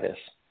tinnitus,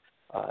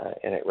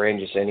 and it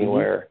ranges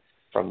anywhere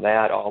from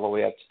that all the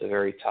way up to the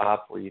very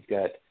top, where you've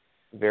got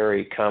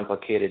very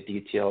complicated,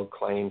 detailed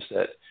claims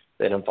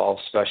that involve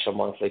special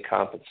monthly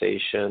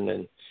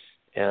compensation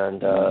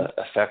and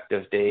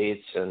effective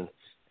dates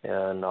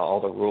and all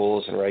the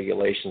rules and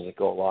regulations that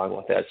go along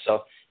with that.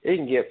 So it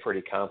can get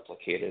pretty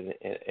complicated,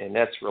 and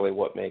that's really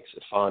what makes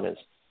it fun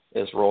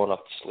is rolling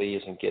up the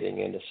sleeves and getting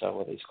into some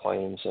of these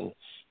claims.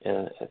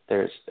 And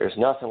there's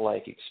nothing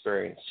like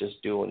experience,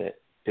 just doing it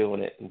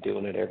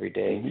every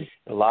day.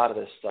 A lot of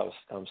this stuff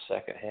comes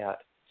second hat.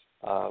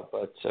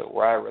 But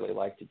where I really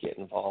like to get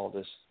involved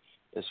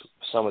is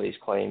some of these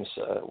claims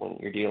when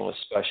you're dealing with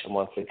special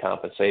monthly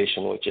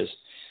compensation, which is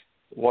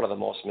one of the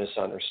most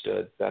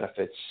misunderstood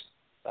benefits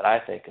that I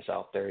think is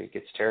out there. It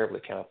gets terribly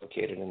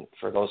complicated. And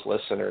for those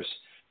listeners,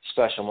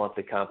 special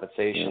monthly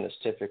compensation is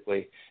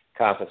typically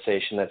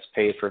compensation that's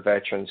paid for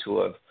veterans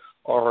who have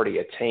already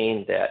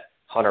attained that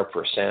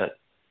 100%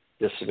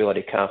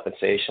 disability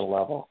compensation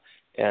level.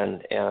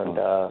 And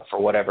for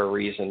whatever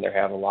reason, they're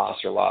having loss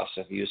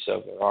of use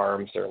of their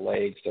arms, their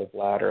legs, their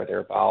bladder,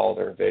 their bowel,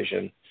 their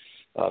vision,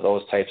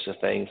 those types of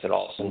things. It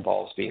also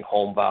involves being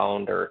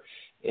homebound or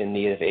in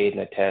need of aid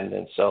and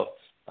attendance. So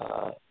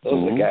those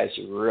are the guys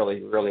you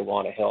really, really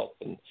want to help.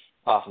 And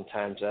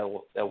oftentimes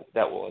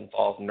that will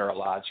involve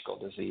neurological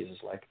diseases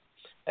like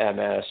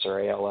MS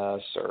or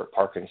ALS or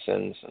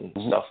Parkinson's and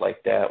stuff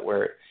like that,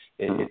 where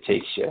it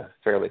takes you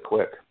fairly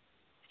quick.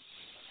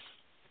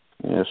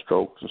 Yeah,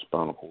 strokes and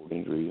spinal cord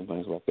injuries and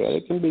things like that.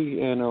 It can be,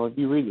 if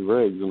you read the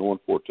regs in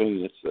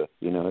 114,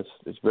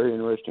 it's very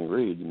interesting to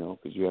read,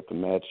 because you have to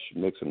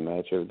mix and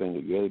match everything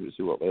together to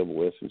see what level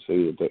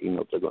SMC that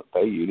if they're going to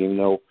pay you. Even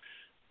though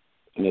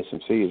an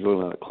SMC is really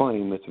not a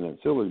claim, it's an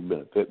ancillary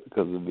benefit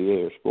because the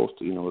VA are supposed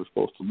to, they're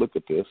supposed to look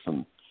at this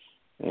and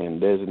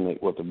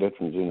designate what the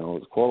veteran,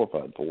 is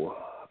qualified for,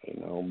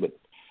 but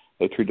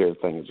they treat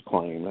everything as a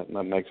claim.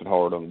 That makes it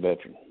hard on the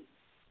veteran.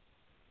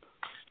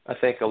 I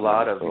think a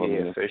lot of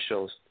VA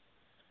officials,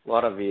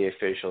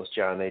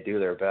 John, they do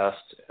their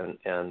best,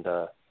 and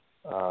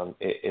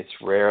it's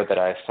rare that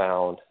I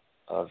found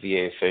a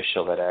VA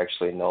official that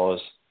actually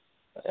knows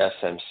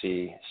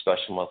SMC,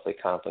 special monthly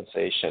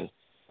compensation,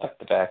 like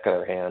the back of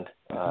their hand.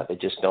 They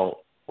just don't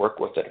work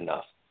with it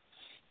enough.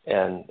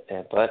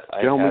 But I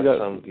have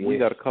some VA. We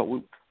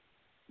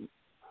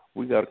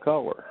got a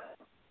caller.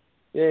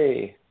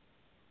 Yay!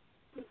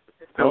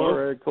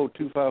 Caller area code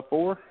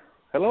 254.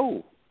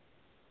 Hello.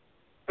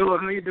 Hello,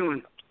 how you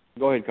doing?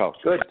 Go ahead, call.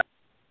 Good.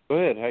 Go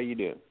ahead. How you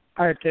doing?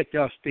 I had to take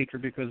you off speaker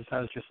because I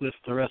was just listening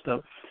to the rest of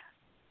it.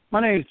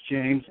 My name is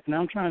James, and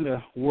I'm trying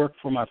to work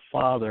for my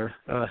father,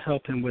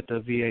 help him with a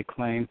VA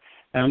claim,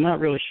 and I'm not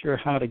really sure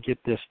how to get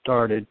this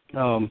started.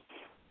 I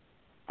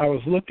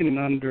was looking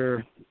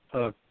under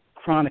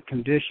chronic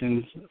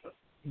conditions,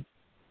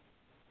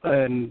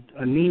 and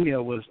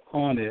anemia was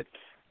on it,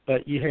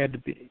 but you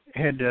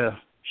had to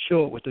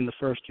show it within the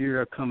first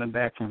year of coming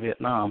back from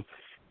Vietnam.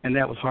 And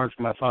that was hard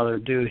for my father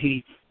to do.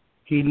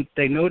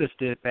 They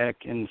noticed it back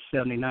in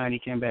 79. He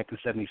came back in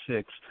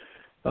 76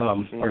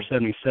 or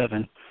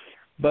 77.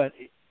 But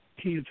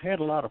he's had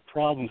a lot of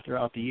problems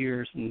throughout the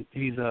years, and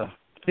he's 50%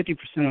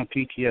 on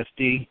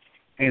PTSD,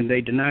 and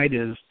they denied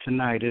his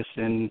tinnitus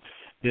and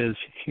his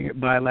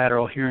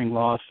bilateral hearing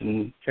loss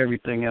and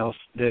everything else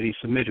that he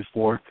submitted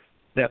for.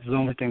 That was the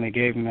only thing they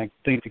gave him, I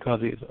think,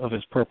 because of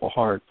his Purple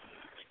Heart.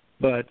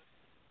 But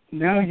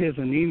now his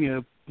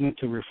anemia went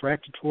to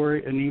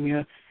refractory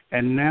anemia,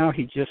 and now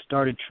he just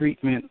started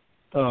treatment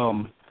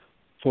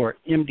for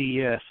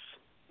MDS,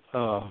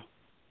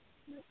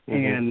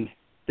 and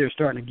they're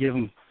starting to give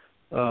him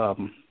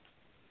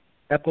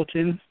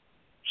Epileptin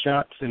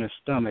shots in his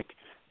stomach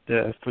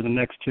for the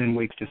next 10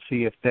 weeks to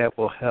see if that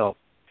will help.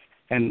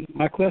 And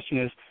my question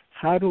is,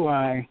 how do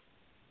I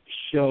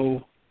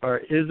show, or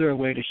is there a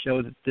way to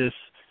show that this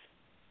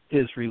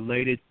is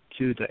related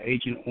to the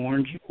Agent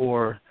Orange,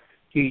 or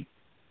he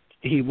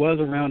was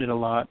around it a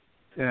lot,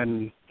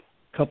 and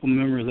a couple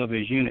members of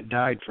his unit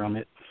died from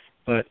it.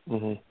 But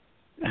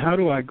how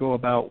do I go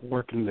about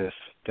working this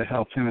to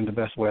help him in the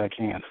best way I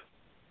can?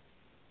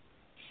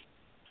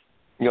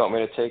 You want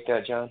me to take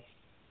that, John?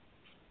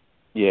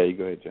 Yeah, you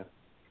go ahead, John.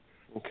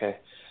 Okay.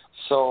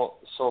 So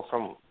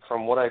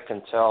from what I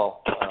can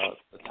tell,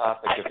 the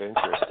topic of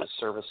interest is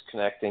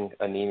service-connecting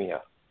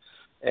anemia.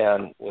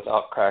 And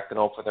without cracking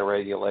open the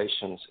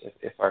regulations,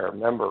 if I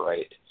remember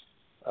right,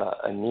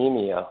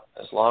 anemia,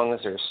 as long as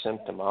there's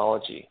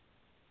symptomology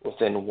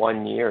within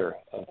 1 year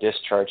of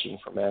discharging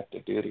from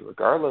active duty,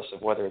 regardless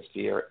of whether it's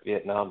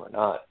Vietnam or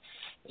not,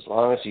 as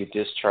long as you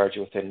discharge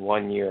within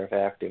 1 year of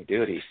active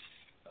duty,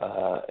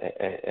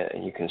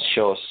 and you can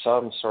show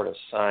some sort of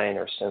sign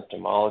or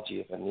symptomology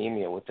of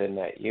anemia within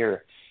that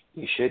year,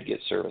 you should get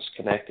service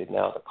connected.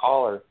 Now, the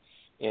caller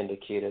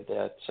indicated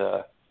that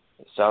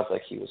it sounds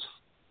like his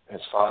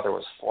father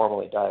was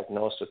formally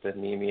diagnosed with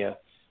anemia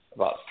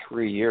about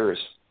 3 years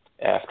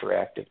after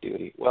active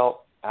duty.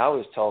 Well, I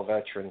always tell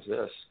veterans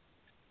this.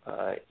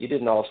 You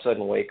didn't all of a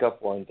sudden wake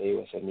up one day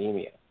with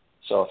anemia.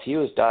 So if he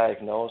was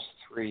diagnosed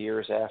 3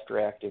 years after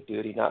active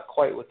duty, not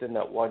quite within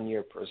that 1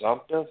 year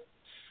presumptive,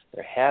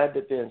 there had to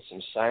have been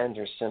some signs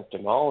or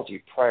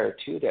symptomology prior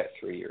to that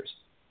 3 years.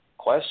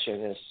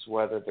 Question is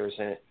whether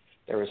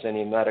there was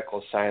any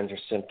medical signs or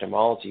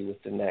symptomology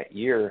within that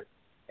year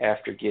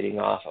after getting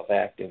off of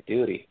active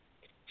duty.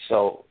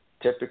 So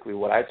typically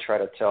what I try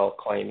to tell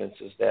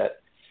claimants is that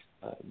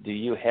do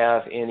you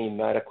have any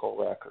medical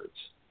records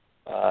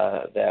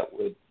that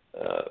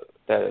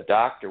a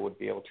doctor would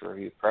be able to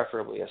review,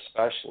 preferably a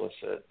specialist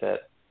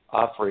that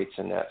operates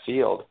in that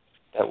field,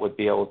 that would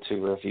be able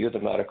to review the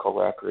medical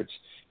records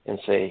and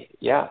say,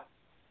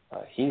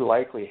 he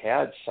likely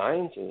had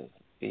signs of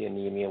the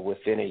anemia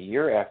within a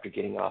year after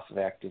getting off of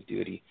active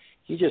duty.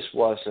 He just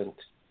wasn't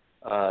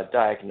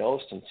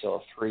diagnosed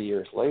until 3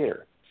 years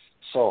later.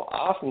 So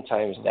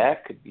oftentimes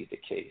that could be the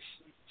case.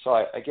 So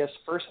I guess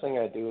first thing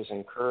I do is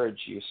encourage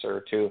you,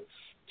 sir,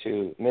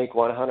 to make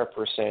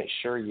 100%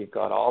 sure you've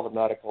got all the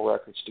medical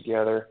records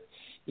together,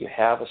 you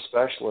have a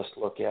specialist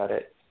look at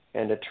it,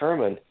 and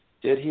determine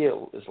did he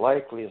as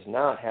likely as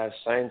not have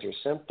signs or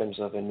symptoms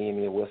of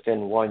anemia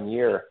within 1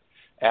 year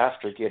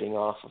after getting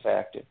off of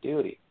active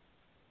duty.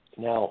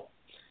 Now,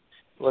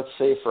 let's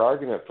say for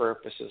argument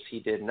purposes he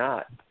did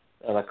not,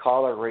 and the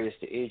caller raised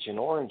the Agent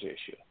Orange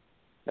issue.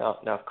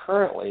 Now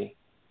currently,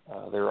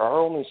 there are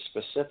only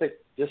specific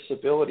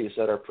disabilities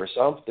that are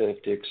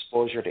presumptive to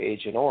exposure to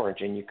Agent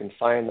Orange, and you can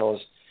find those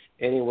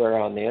anywhere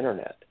on the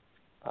internet.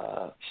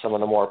 Some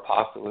of the more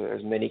popular,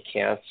 there's many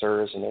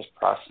cancers, and there's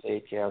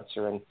prostate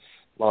cancer and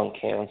lung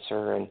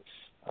cancer, and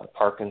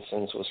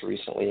Parkinson's was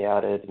recently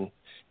added. And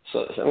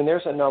so,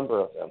 there's a number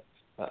of them.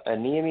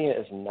 Anemia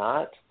is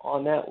not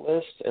on that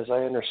list, as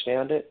I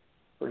understand it.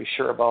 Pretty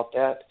sure about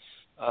that.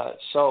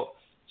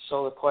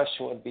 So the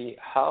question would be,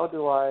 how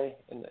do I,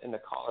 and the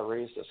caller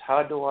raised this,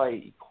 how do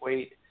I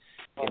equate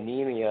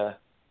anemia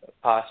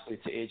possibly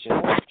to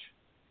Agent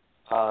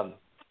Orange?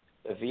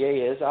 The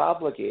VA is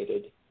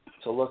obligated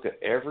to look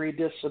at every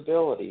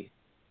disability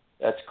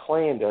that's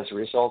claimed as a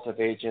result of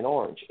Agent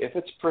Orange. If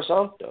it's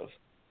presumptive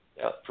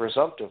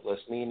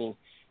list, meaning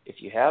if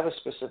you have a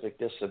specific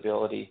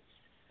disability,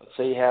 let's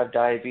say you have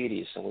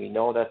diabetes, and we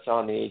know that's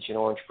on the Agent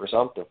Orange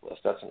presumptive list,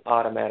 that's an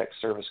automatic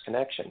service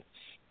connection.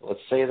 Let's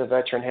say the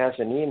veteran has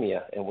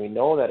anemia, and we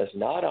know that is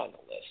not on the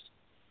list.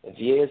 The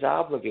VA is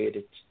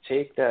obligated to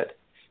take that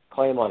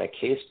claim on a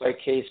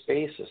case-by-case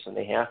basis, and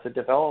they have to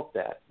develop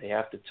that. They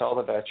have to tell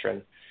the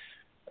veteran,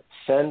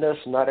 send us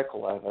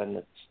medical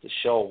evidence to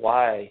show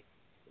why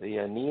the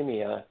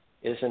anemia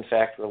is in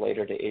fact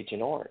related to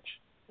Agent Orange.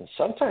 And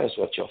sometimes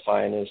what you'll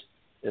find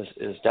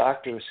is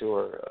doctors who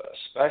are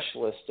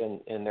specialists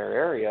in their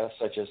area,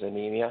 such as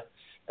anemia,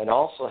 and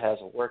also has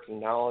a working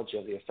knowledge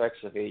of the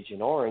effects of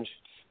Agent Orange,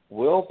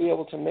 will be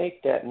able to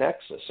make that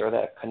nexus or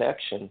that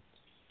connection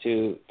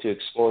to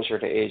exposure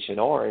to Agent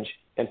Orange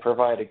and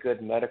provide a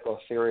good medical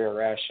theory or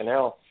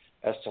rationale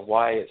as to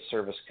why it's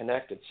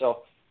service-connected.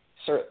 So,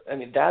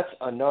 that's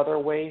another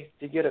way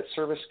to get it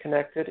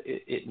service-connected.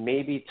 It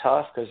may be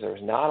tough because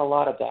there's not a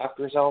lot of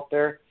doctors out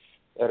there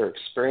that are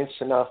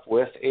experienced enough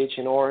with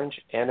Agent Orange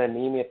and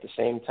anemia at the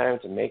same time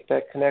to make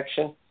that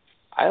connection.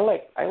 I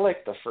like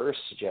the first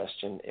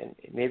suggestion, and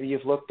maybe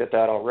you've looked at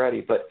that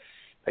already, but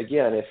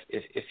again,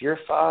 if your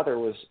father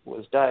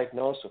was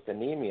diagnosed with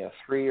anemia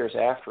 3 years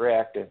after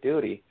active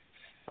duty,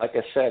 like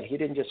I said, he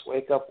didn't just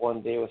wake up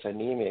one day with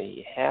anemia.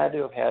 He had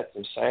to have had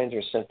some signs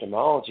or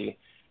symptomology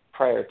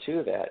prior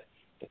to that.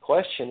 The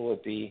question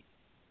would be,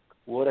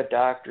 would a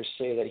doctor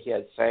say that he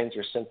had signs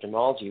or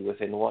symptomology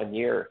within 1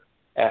 year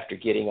after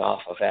getting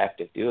off of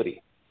active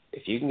duty?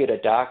 If you can get a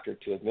doctor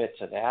to admit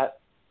to that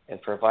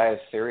and provide a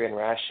theory and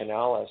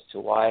rationale as to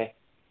why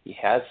he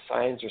has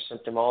signs or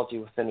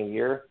symptomology within a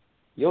year,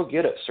 you'll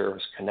get it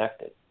service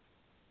connected.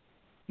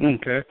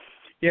 Okay.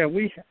 Yeah,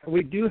 we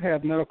do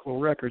have medical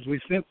records.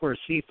 We sent for a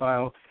C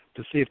file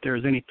to see if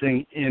there's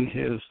anything in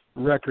his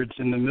records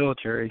in the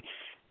military.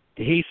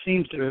 he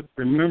seems to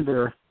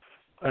remember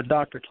a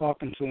doctor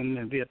talking to him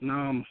in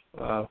Vietnam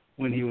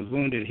when he was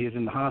wounded. He was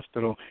in the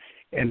hospital,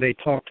 and they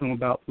talked to him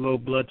about low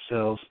blood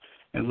cells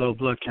and low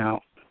blood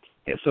count.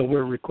 And so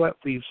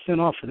we've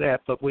sent off for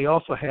that, but we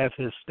also have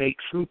his state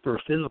trooper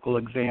physical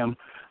exam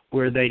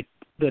where the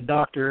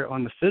doctor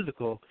on the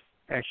physical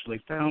actually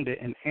found it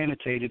and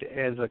annotated it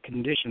as a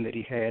condition that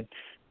he had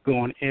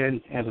going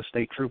in as a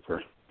state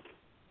trooper.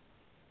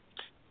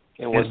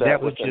 And was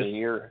that within a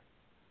year?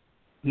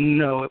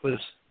 No, it was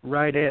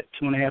right at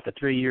 2.5 to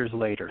 3 years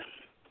later.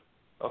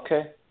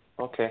 Okay.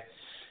 Well,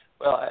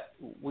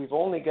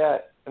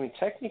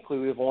 technically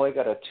we've only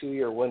got a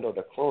 2-year window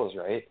to close,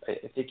 right?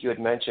 I think you had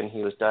mentioned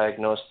he was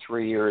diagnosed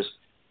 3 years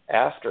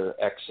after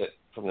exit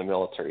from the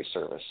military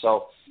service.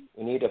 So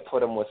we need to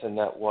put him within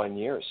that 1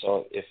 year.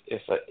 So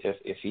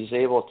if he's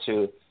able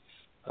to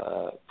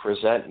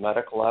present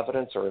medical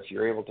evidence, or if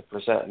you're able to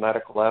present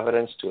medical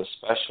evidence to a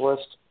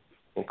specialist,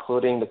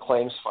 including the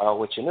claims file,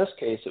 which in this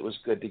case it was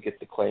good to get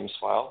the claims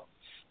file,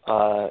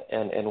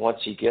 and once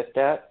you get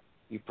that,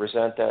 you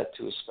present that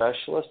to a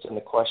specialist, and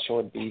the question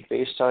would be,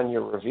 based on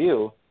your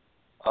review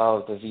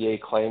of the VA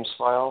claims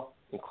file,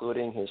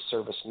 including his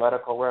service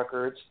medical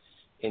records,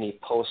 any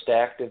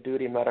post-active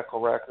duty medical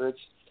records,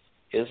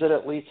 is it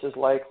at least as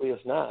likely as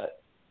not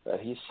that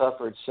he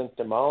suffered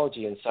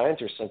symptomology and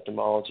signs or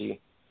symptomology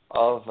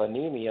of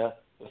anemia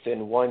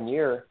within 1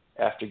 year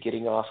after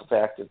getting off of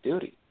active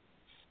duty?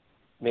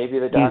 Maybe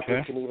the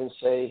doctor can even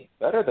say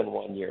better than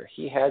 1 year.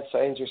 He had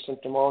signs or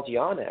symptomology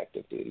on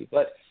active duty,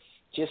 but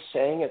just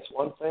saying it's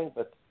one thing,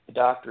 but the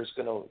doctor's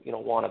going to,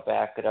 want to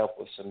back it up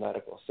with some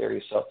medical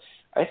theory. So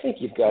I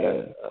think you've got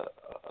a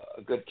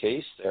good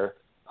case there.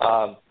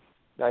 Now,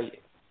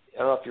 I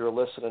don't know if you were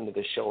listening to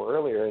the show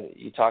earlier.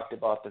 You talked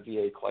about the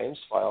VA claims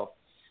file.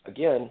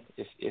 Again,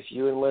 if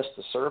you enlist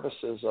the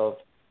services of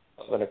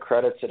an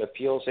accredited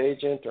appeals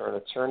agent or an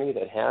attorney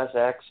that has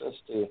access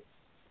to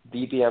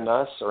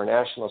BBMS or a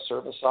national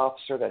service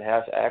officer that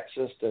has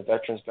access to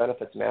Veterans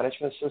Benefits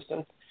Management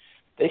System,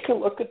 they can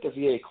look at the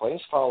VA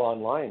claims file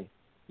online.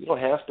 You don't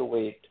have to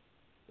wait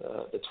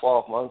the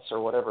 12 months or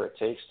whatever it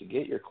takes to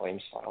get your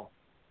claims file.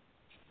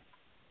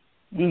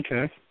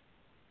 Okay.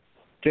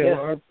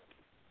 Yeah.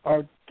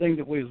 Our thing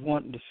that we was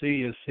wanting to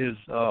see is his,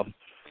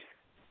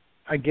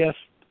 I guess,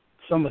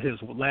 some of his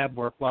lab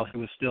work while he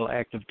was still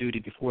active duty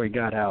before he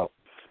got out.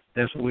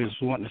 That's what we was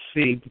wanting to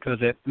see, because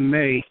it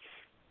may,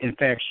 in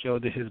fact, show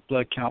that his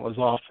blood count was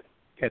off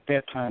at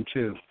that time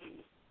too.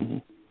 Mm-hmm.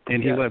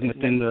 And he wasn't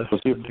within the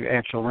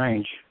actual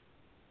range.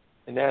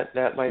 And that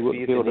might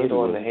be the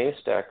needle in the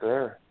haystack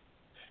there.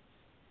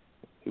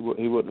 He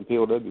wasn't a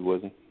POW,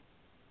 was he?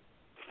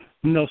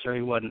 No, sir,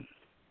 he wasn't.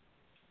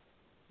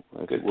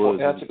 Good point.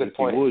 That's a good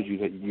point. If he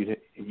was,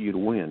 you'd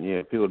win.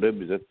 Yeah,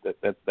 POWs,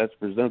 that's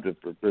presumptive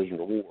for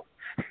prisoner of war.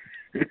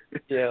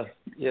 yeah,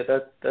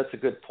 that's a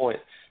good point.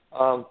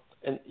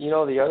 And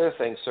the other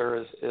thing,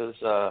 sir, is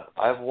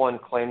I've won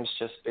claims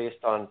just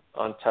based on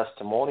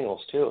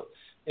testimonials too.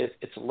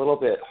 It's a little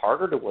bit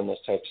harder to win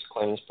those types of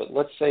claims, but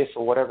let's say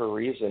for whatever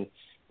reason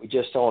we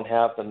just don't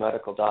have the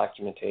medical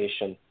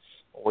documentation,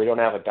 or we don't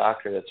have a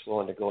doctor that's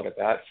willing to go to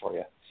bat for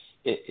you.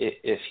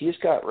 If he's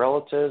got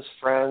relatives,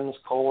 friends,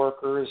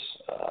 coworkers,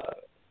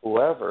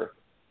 whoever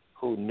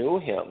who knew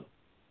him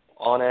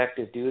on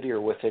active duty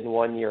or within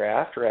 1 year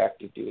after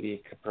active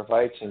duty, could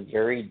provide some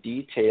very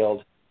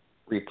detailed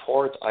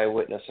reports,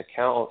 eyewitness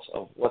accounts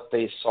of what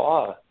they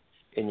saw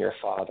in your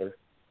father,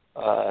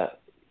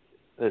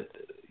 that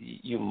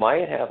you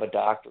might have a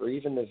doctor, or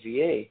even the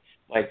VA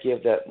might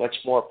give that much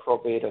more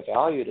probative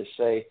value to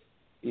say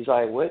these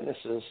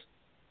eyewitnesses,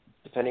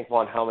 depending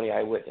upon how many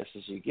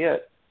eyewitnesses you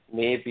get,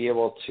 may be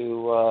able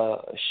to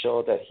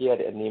show that he had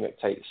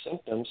anemic-type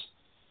symptoms.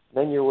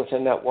 Then you're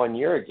within that 1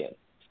 year again.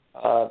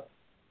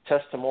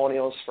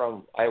 Testimonials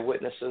from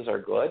eyewitnesses are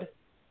good,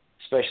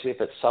 especially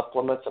if it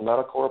supplements a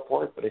medical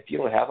report. But if you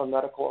don't have a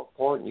medical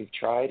report and you've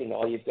tried and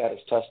all you've got is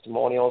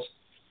testimonials,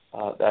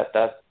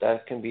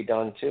 that can be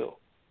done too.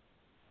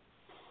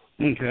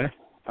 Okay,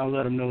 I'll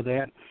let him know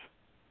that.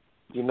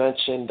 You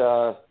mentioned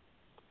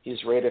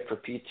he's rated for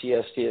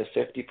PTSD at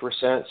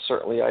 50%.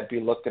 Certainly I'd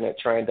be looking at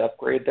trying to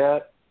upgrade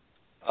that.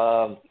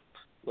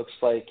 Looks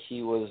like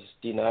he was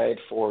denied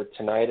for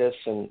tinnitus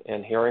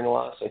and hearing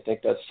loss. I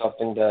think that's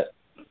something that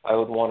I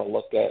would want to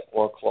look at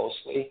more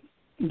closely.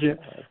 Yeah.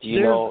 Do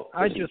you know?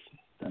 I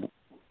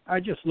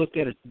just looked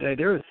at it today.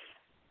 There,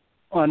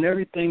 on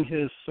everything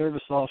his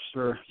service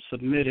officer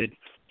submitted,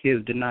 he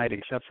is denied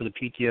except for the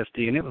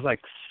PTSD, and it was like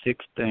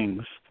 6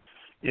 things,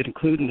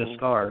 including the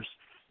scars.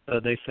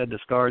 They said the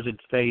scars had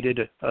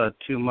faded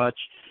too much.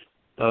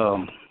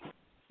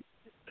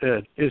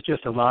 It's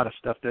just a lot of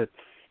stuff that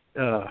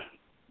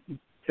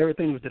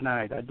everything was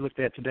denied. I looked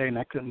at it today, and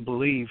I couldn't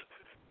believe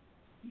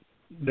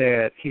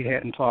that he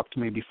hadn't talked to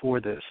me before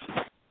this.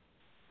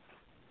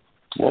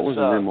 What was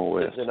his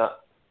MOS?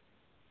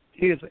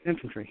 He is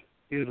infantry.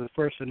 He was the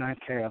 1st and 9th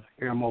Cav,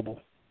 Air Mobile.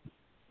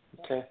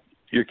 Okay.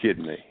 You're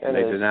kidding me. And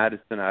they denied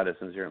his tinnitus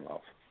and hearing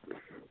loss.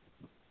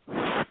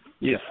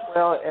 Yes.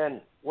 Well,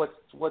 and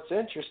what's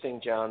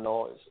interesting, John,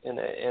 though, is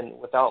and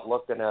without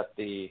looking at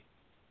the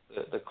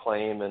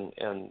claim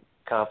and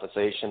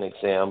compensation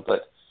exam,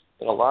 but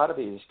in a lot of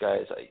these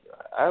guys,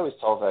 I always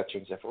tell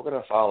veterans, if we're going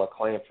to file a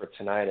claim for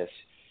tinnitus,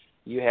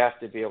 you have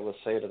to be able to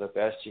say to the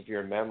best of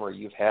your memory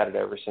you've had it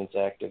ever since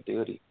active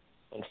duty.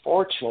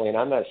 Unfortunately, and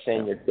I'm not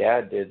saying your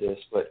dad did this,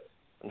 but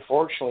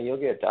unfortunately, you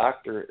get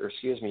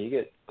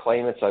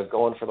claimants that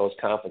go in for those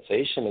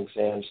compensation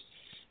exams,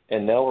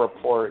 and they'll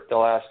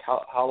ask,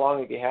 how long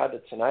have you had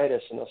the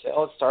tinnitus? And they'll say,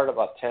 it started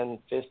about 10,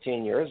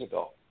 15 years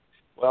ago.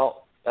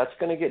 Well, that's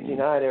going to get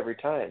denied every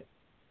time.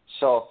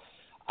 So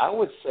I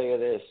would say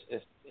this,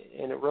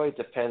 and it really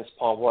depends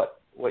upon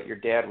what your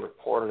dad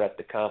reported at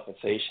the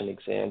compensation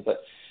exam,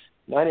 but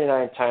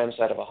 99 times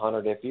out of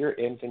 100, if you're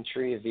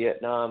infantry,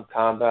 Vietnam,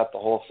 combat, the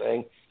whole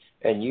thing,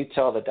 and you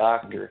tell the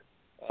doctor,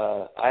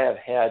 I have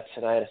had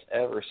tinnitus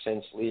ever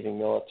since leaving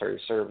military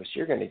service,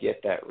 you're going to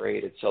get that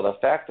rated. So the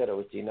fact that it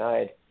was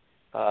denied,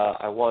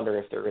 I wonder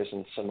if there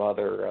isn't some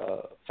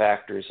other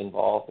factors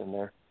involved in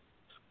there.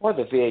 Or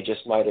the VA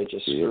just might have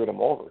just screwed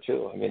him over,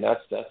 too. I mean,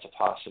 that's a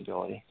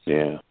possibility.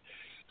 Yeah.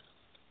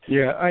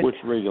 Yeah. Which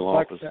regional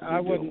office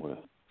are you dealing with?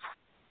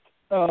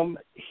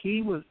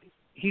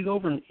 He's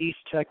over in East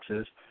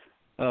Texas,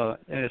 and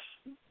it's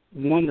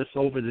one that's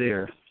over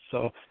there.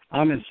 So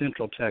I'm in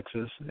Central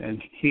Texas,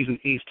 and he's in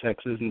East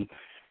Texas, and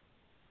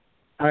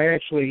I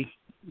actually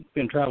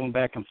been traveling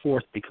back and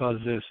forth because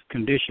of this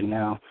condition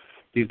now.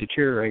 He's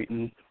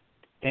deteriorating,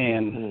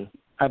 and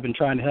I've been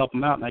trying to help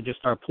him out, and I just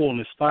started pulling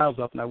his files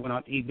up, and I went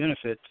on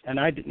e-benefits, and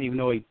I didn't even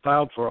know he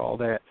filed for all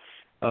that.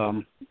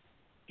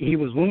 He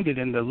was wounded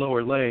in the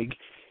lower leg,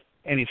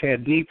 and he's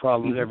had knee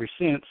problems ever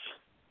since,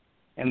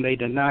 and they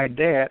denied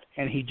that,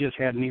 and he just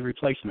had knee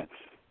replacement.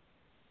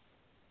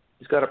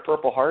 He's got a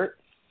Purple Heart?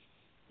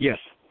 Yes.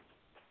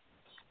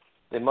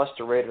 They must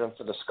have rated him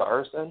for the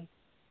scars then?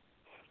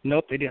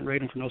 Nope, they didn't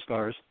rate him for no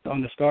scars.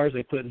 On the scars,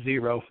 they put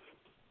 0.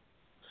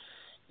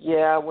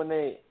 Yeah,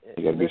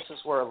 this is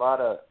where a lot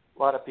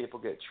of people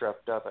get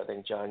tripped up. I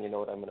think, John, you know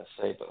what I'm going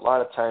to say, but a lot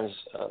of times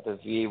the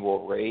VA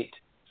will rate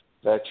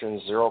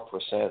veterans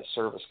 0%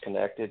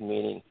 service-connected,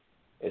 meaning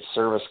it's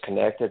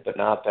service-connected but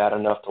not bad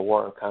enough to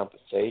warrant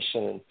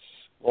compensation. And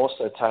most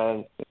of the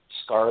time,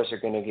 scars are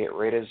going to get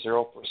rated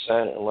 0%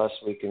 unless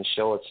we can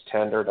show it's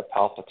tender to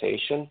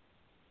palpitation.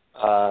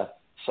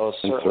 So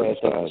certainly I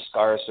think the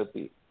scars would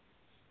be,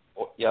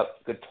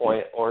 good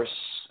point, or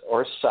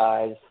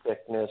size,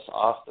 thickness,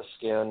 off the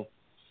skin.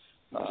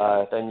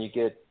 Then you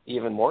get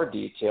even more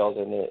detailed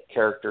in the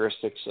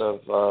characteristics of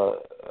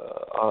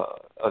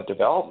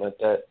development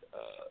that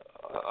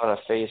on a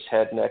face,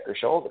 head, neck, or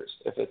shoulders.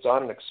 If it's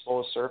on an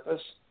exposed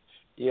surface,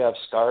 you have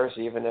scars,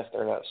 even if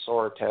they're not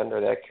sore or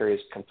tender, that carries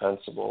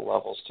compensable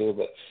levels too.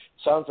 But it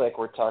sounds like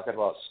we're talking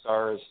about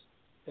scars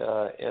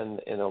in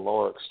the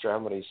lower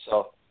extremities.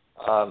 So,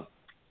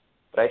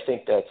 but I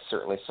think that's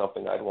certainly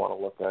something I'd want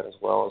to look at as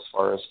well, as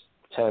far as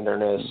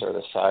tenderness or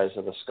the size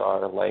of the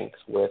scar, length,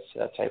 width,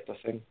 that type of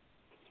thing.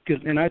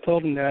 And I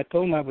told him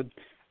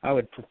I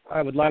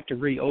would like to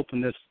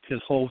reopen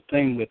his whole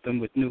thing with them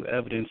with new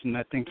evidence, and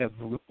I think that's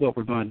what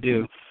we're going to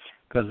do,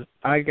 because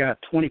I got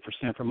 20%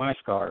 for my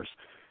scars,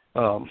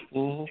 and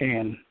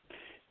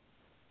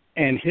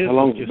his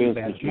was just as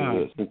bad as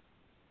mine.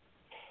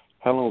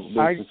 How long has it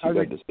been since you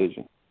got the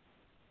decision?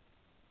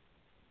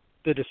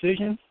 The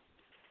decision?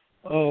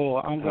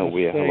 I'm going to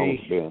say. How long has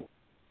it been?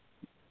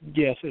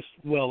 Yes, it's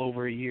well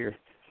over a year,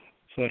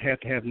 so I'd have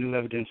to have new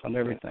evidence on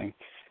everything.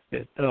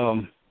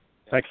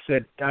 Like I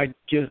said,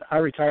 I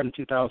retired in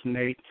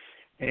 2008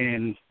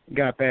 and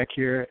got back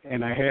here,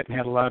 and I hadn't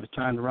had a lot of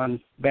time to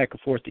run back and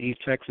forth to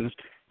East Texas.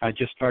 I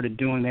just started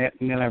doing that,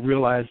 and then I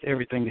realized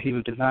everything that he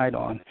was denied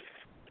on.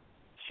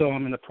 So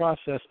I'm in the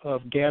process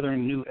of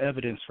gathering new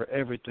evidence for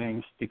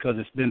everything because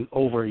it's been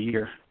over a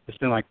year. It's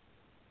been like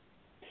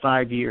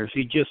 5 years.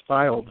 He just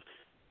filed.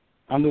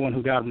 I'm the one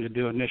who got him to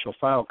do initial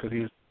file because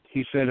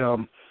he said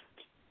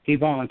he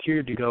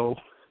volunteered to go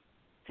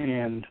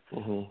and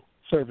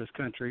serve his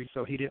country,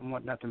 so he didn't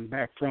want nothing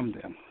back from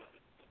them.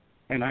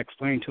 And I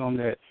explained to him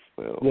that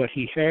what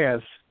he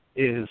has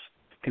is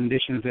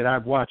conditions that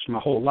I've watched my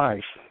whole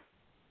life,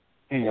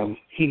 and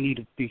he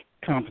needed to be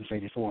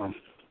compensated for them.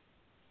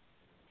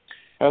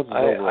 How's his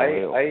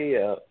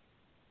overall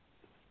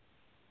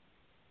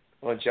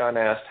health? John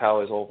asked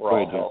how his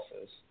overall health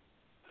is.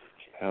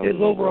 His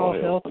overall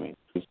health,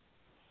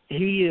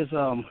 he is.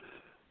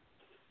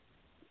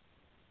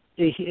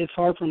 It's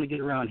hard for him to get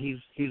around.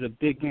 He's a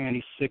big man.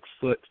 He's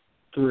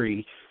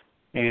 6'3",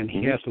 and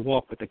he has to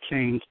walk with a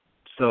cane.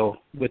 So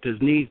with his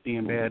knees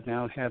being bad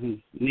now,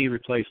 having knee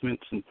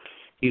replacements, and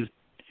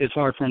it's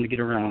hard for him to get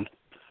around.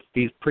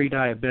 He's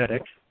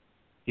pre-diabetic.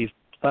 He's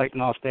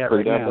fighting off that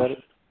right now.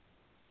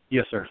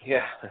 Yes, sir.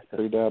 Yeah,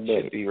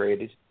 pre-diabetic. Should be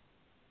rated.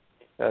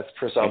 That's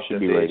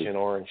presumptive Agent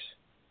Orange.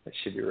 It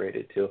should be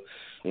rated too.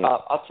 Yeah,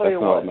 I'll tell you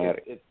what.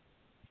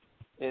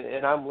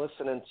 And I'm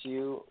listening to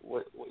you,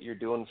 what you're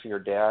doing for your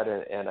dad,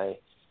 and I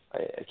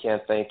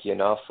can't thank you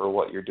enough for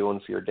what you're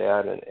doing for your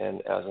dad.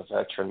 And as a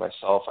veteran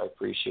myself, I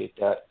appreciate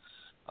that.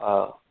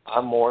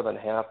 I'm more than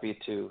happy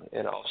to,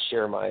 and I'll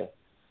share my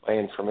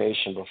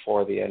information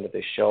before the end of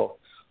the show.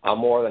 I'm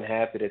more than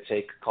happy to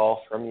take a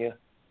call from you,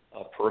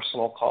 a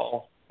personal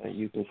call.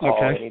 You can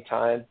call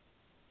anytime.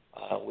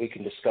 We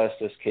can discuss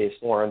this case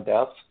more in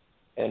depth,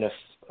 and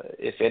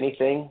if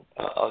anything,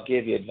 I'll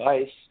give you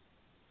advice.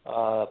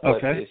 But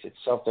if it's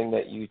something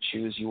that you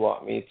choose, you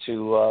want me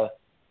to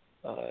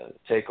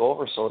take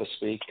over, so to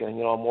speak,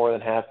 and I'm more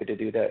than happy to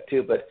do that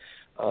too. But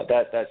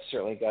that's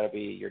certainly got to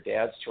be your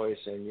dad's choice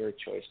and your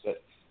choice.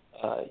 But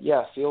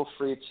feel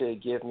free to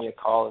give me a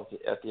call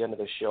at the end of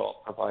the show.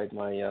 I'll provide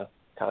my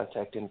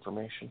contact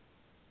information.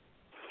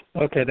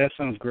 Okay, that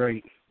sounds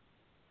great.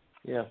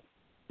 Yeah.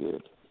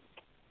 Good.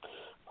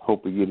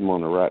 Hope we get him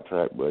on the right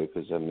track, buddy,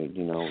 because, I mean,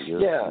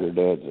 your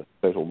dad's a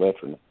special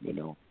veteran, He's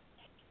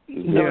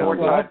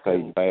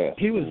paid fast.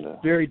 He was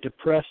very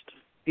depressed.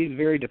 He's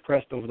very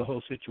depressed over the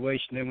whole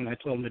situation. And when I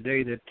told him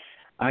today that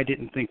I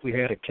didn't think we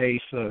had a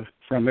case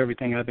from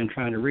everything I've been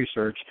trying to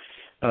research,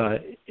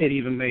 it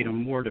even made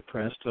him more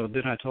depressed. So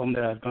then I told him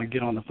that I was going to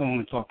get on the phone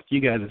and talk with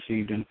you guys this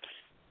evening,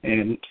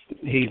 and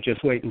he's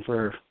just waiting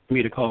for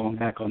me to call him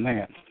back on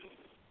that.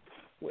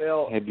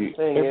 Well, have you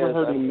ever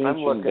heard him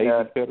mention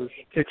daisy cutters?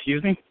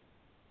 Excuse me?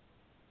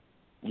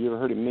 You ever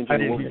heard him mention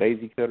the word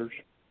daisy cutters?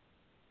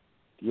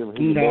 You ever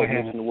heard him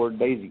mention the word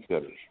daisy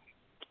cutters?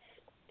 A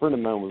friend of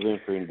mine was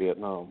in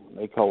Vietnam.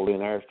 They called in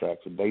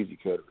airstrikes with daisy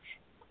cutters.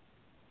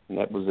 And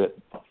that was that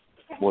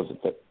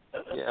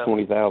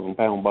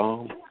 20,000-pound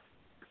bomb?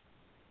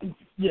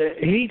 Yeah,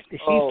 he's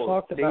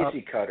talked about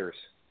daisy cutters.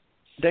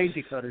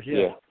 Daisy cutters,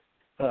 yeah.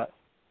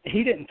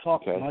 He didn't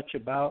talk much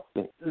about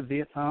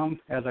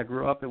Vietnam as I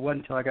grew up. It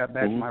wasn't until I got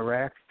back from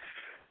Iraq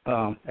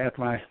after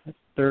my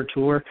third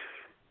tour.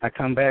 I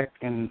come back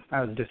and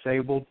I was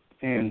disabled,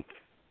 and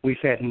we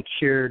sat and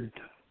shared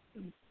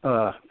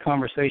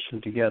conversation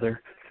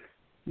together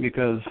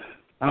because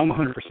I'm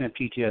 100%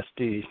 PTSD,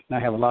 and I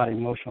have a lot of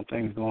emotional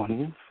things going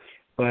on.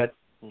 But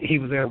he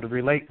was able to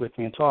relate with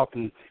me and talk,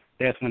 and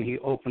that's when he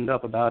opened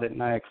up about it,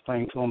 and I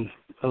explained to him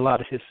a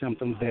lot of his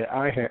symptoms that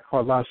I have, or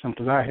a lot of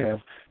symptoms I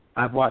have.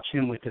 I've watched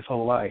him with his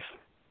whole life.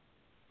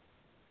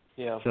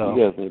 Yeah. So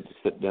you guys need to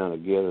sit down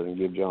together and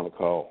give John a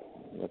call.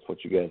 That's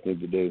what you guys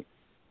need to do.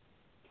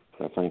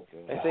 I think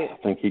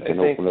he can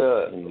open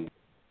up.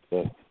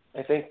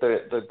 I think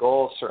the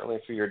goal certainly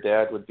for your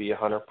dad would be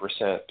 100%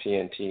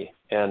 PNT,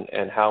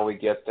 and how we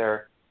get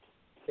there.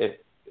 An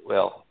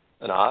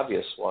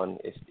obvious one.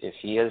 If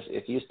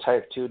he's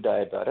type 2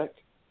 diabetic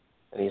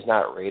and he's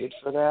not rated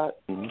for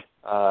that,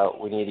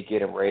 we need to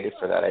get him rated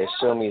for that. I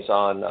assume he's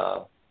on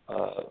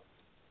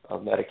a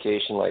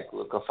medication like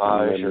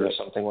glucophage or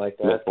something like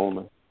that.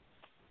 Metformin.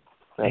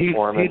 He's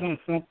on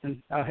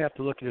something. I'll have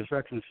to look at his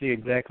record and see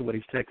exactly what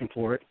he's taking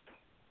for it.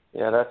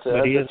 Yeah, that's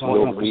but he is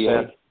on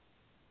 100%.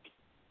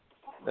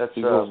 That's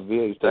he goes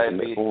VA, he's taking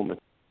metformin.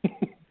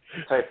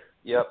 Type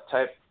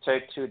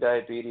 2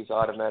 diabetes,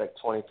 automatic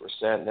 20%.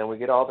 And then we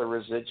get all the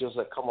residuals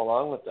that come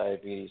along with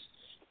diabetes.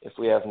 If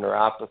we have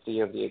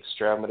neuropathy of the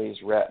extremities,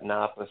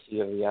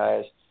 retinopathy of the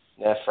eyes,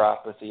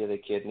 nephropathy of the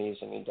kidneys,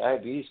 I mean,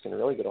 diabetes can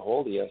really get a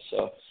hold of you.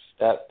 So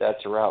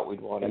that's a route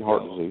we'd want to go. And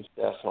heart disease.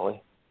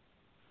 Definitely.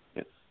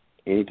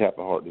 Any type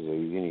of heart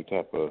disease, any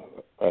type of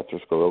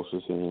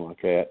atherosclerosis, anything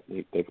like that,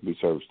 they could be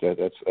serviced.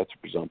 That's a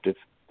presumptive.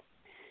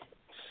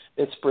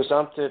 It's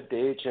presumptive to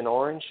Agent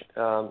Orange.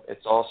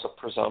 It's also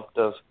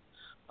presumptive.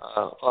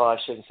 I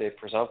shouldn't say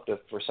presumptive.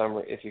 For some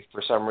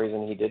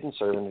reason he didn't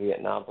serve in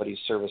Vietnam, but he's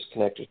service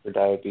connected for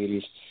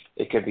diabetes,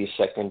 it could be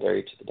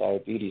secondary to the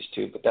diabetes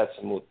too. But that's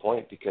a moot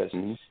point because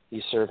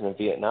he served in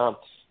Vietnam.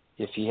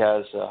 If he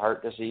has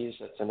heart disease,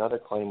 that's another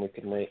claim we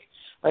could make.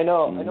 I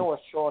know we're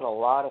throwing a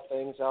lot of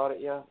things out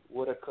at you,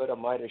 woulda, coulda,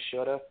 mighta,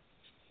 shoulda,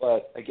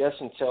 but I guess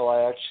until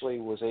I actually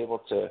was able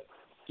to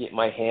get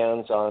my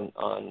hands on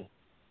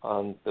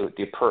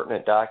the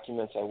pertinent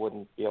documents, I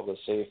wouldn't be able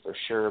to say for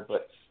sure.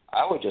 But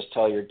I would just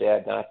tell your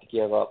dad not to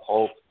give up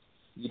hope.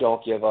 You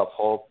don't give up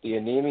hope. The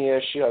anemia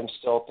issue, I'm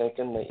still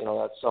thinking that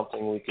that's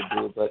something we could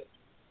do. But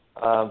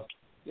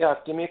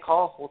give me a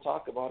call. We'll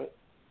talk about it.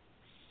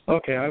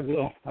 Okay, I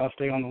will. I'll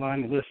stay on the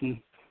line and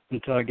listen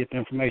until I get the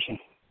information.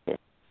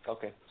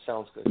 Okay,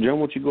 sounds good. Well, John,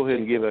 why don't you go ahead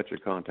and give out your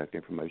contact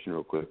information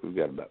real quick? We've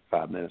got about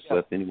 5 minutes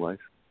left anyways.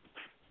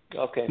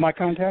 Okay. My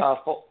contact?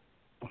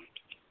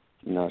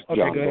 No, it's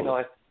okay, John. Go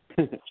ahead.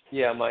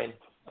 Yeah, mine.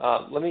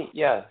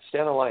 Stay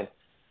on the line.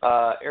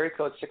 Area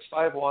code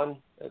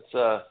 651. It's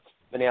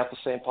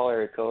Minneapolis, St. Paul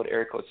area code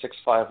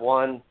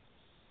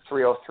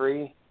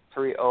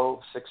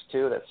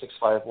 651-303-3062. That's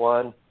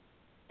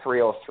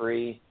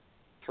 651-303-3062.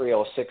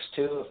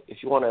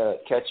 If you want to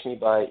catch me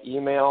by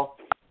email,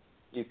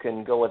 you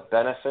can go with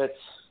benefits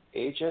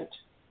agent.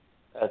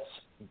 That's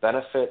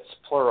benefits,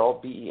 plural,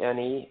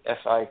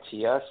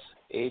 BENEFITS,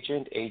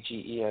 agent,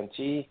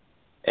 AGENT,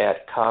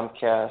 at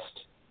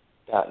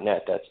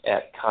Comcast.net. That's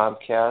at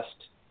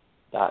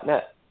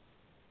Comcast.net.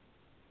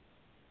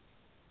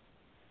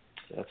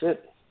 That's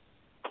it.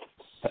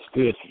 That's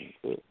good.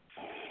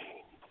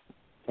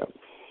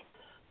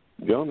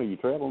 John, are you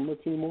traveling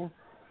much anymore?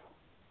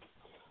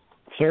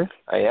 Sir?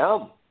 I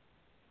am.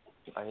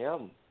 I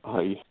am. Oh,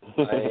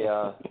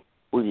 yeah.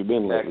 Where you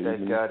been lately? In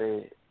fact, I've got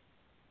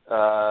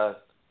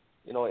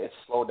it's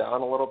slowed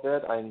down a little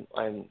bit. I'm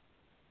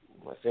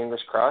my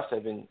fingers crossed.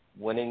 I've been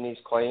winning these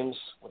claims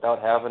without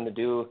having to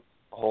do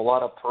a whole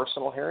lot of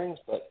personal hearings,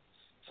 but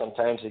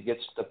sometimes it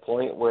gets to the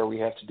point where we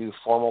have to do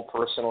formal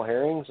personal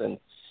hearings, and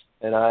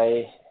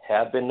I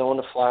have been known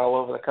to fly all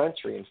over the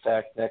country. In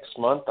fact, next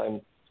month I'm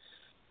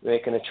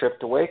making a trip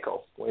to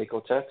Waco,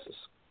 Texas.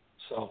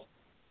 So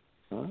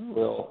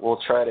we'll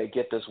try to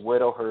get this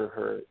widow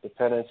her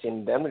dependency and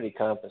indemnity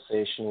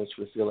compensation, which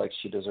we feel like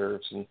she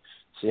deserves, and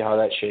see how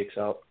that shakes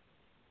out.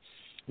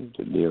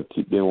 Good deal.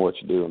 Keep doing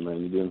what you're doing, man.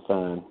 You're doing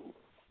fine.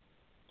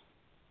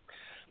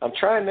 I'm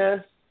trying,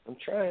 man. I'm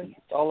trying.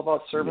 It's all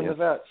about serving the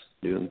vets.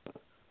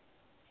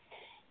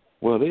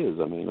 Well, it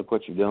is. I mean, look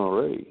what you've done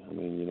already. I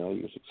mean,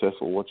 you're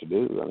successful at what you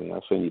do. I mean,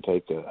 I've seen you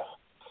take a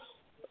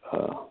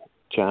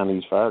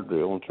Chinese fire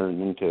drill and turn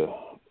it into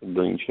a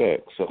green shack.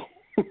 So.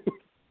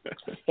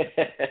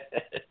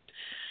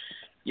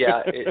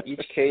 Yeah,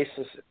 each case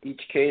is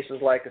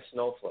like a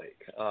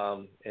snowflake.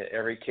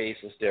 Every case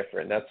is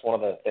different. That's one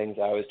of the things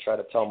I always try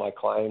to tell my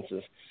clients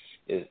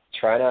is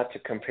try not to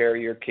compare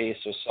your case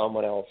with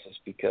someone else's,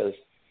 because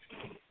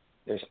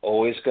there's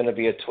always going to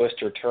be a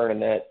twist or turn in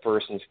that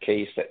person's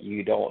case that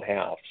you don't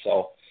have.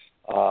 So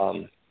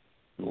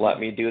let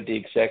me do the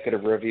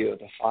executive review of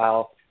the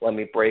file. Let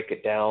me break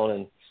it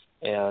down,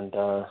 and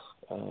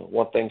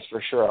one thing's for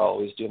sure, I'll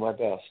always do my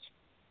best.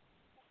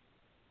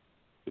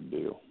 Good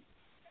deal.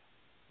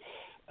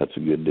 That's a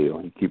good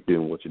deal. You keep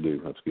doing what you do.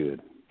 That's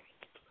good.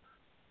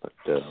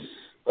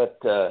 But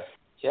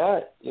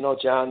yeah,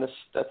 John,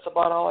 that's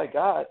about all I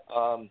got.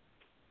 I'm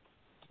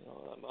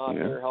out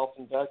here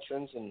helping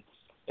veterans, and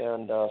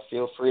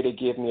feel free to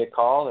give me a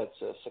call. It's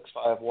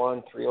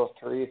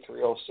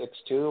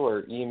 651-303-3062,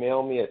 or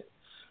email me at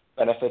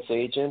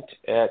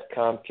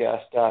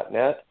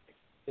benefitsagent@comcast.net.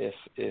 If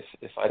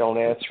I don't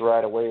answer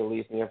right away or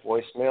leave me a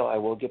voicemail, I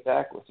will get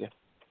back with you.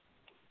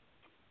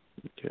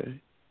 Okay.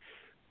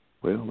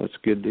 Well, that's a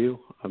good deal.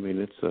 I mean,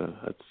 that's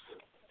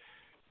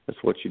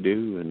what you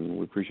do, and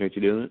we appreciate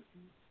you doing it.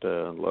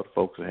 A lot of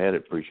folks that had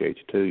it appreciate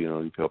you too.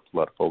 You've helped a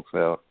lot of folks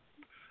out,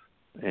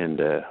 and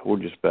we're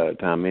just about out of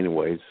time,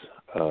 anyways.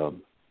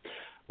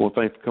 Well,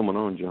 thanks for coming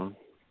on, John.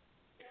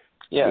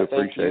 Yeah, we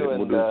appreciate thank you.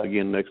 We'll do this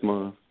again next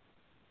month.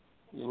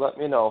 You let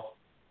me know.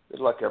 Good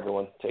luck,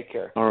 everyone. Take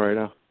care. All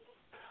right,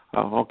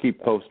 I'll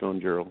keep posting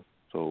on Gerald.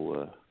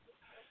 So,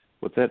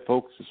 with that,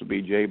 folks, this will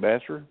be Jay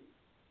Basser,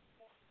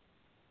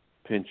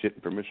 pinch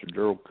hitting for Mr.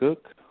 Gerald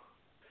Cook,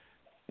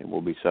 and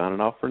we'll be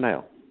signing off for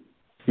now.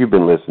 You've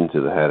been listening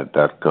to the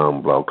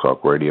Hadit.com Blog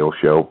Talk Radio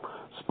Show,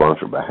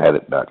 sponsored by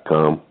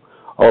Hadit.com.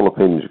 All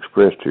opinions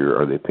expressed here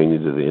are the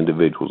opinions of the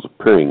individuals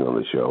appearing on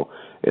the show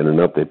and are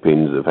not the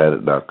opinions of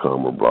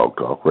Hadit.com or Blog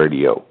Talk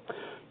Radio.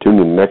 Tune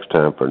in next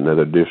time for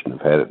another edition of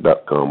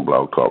Hadit.com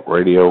Blog Talk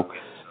Radio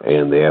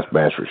and the Ask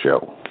Basser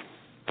Show.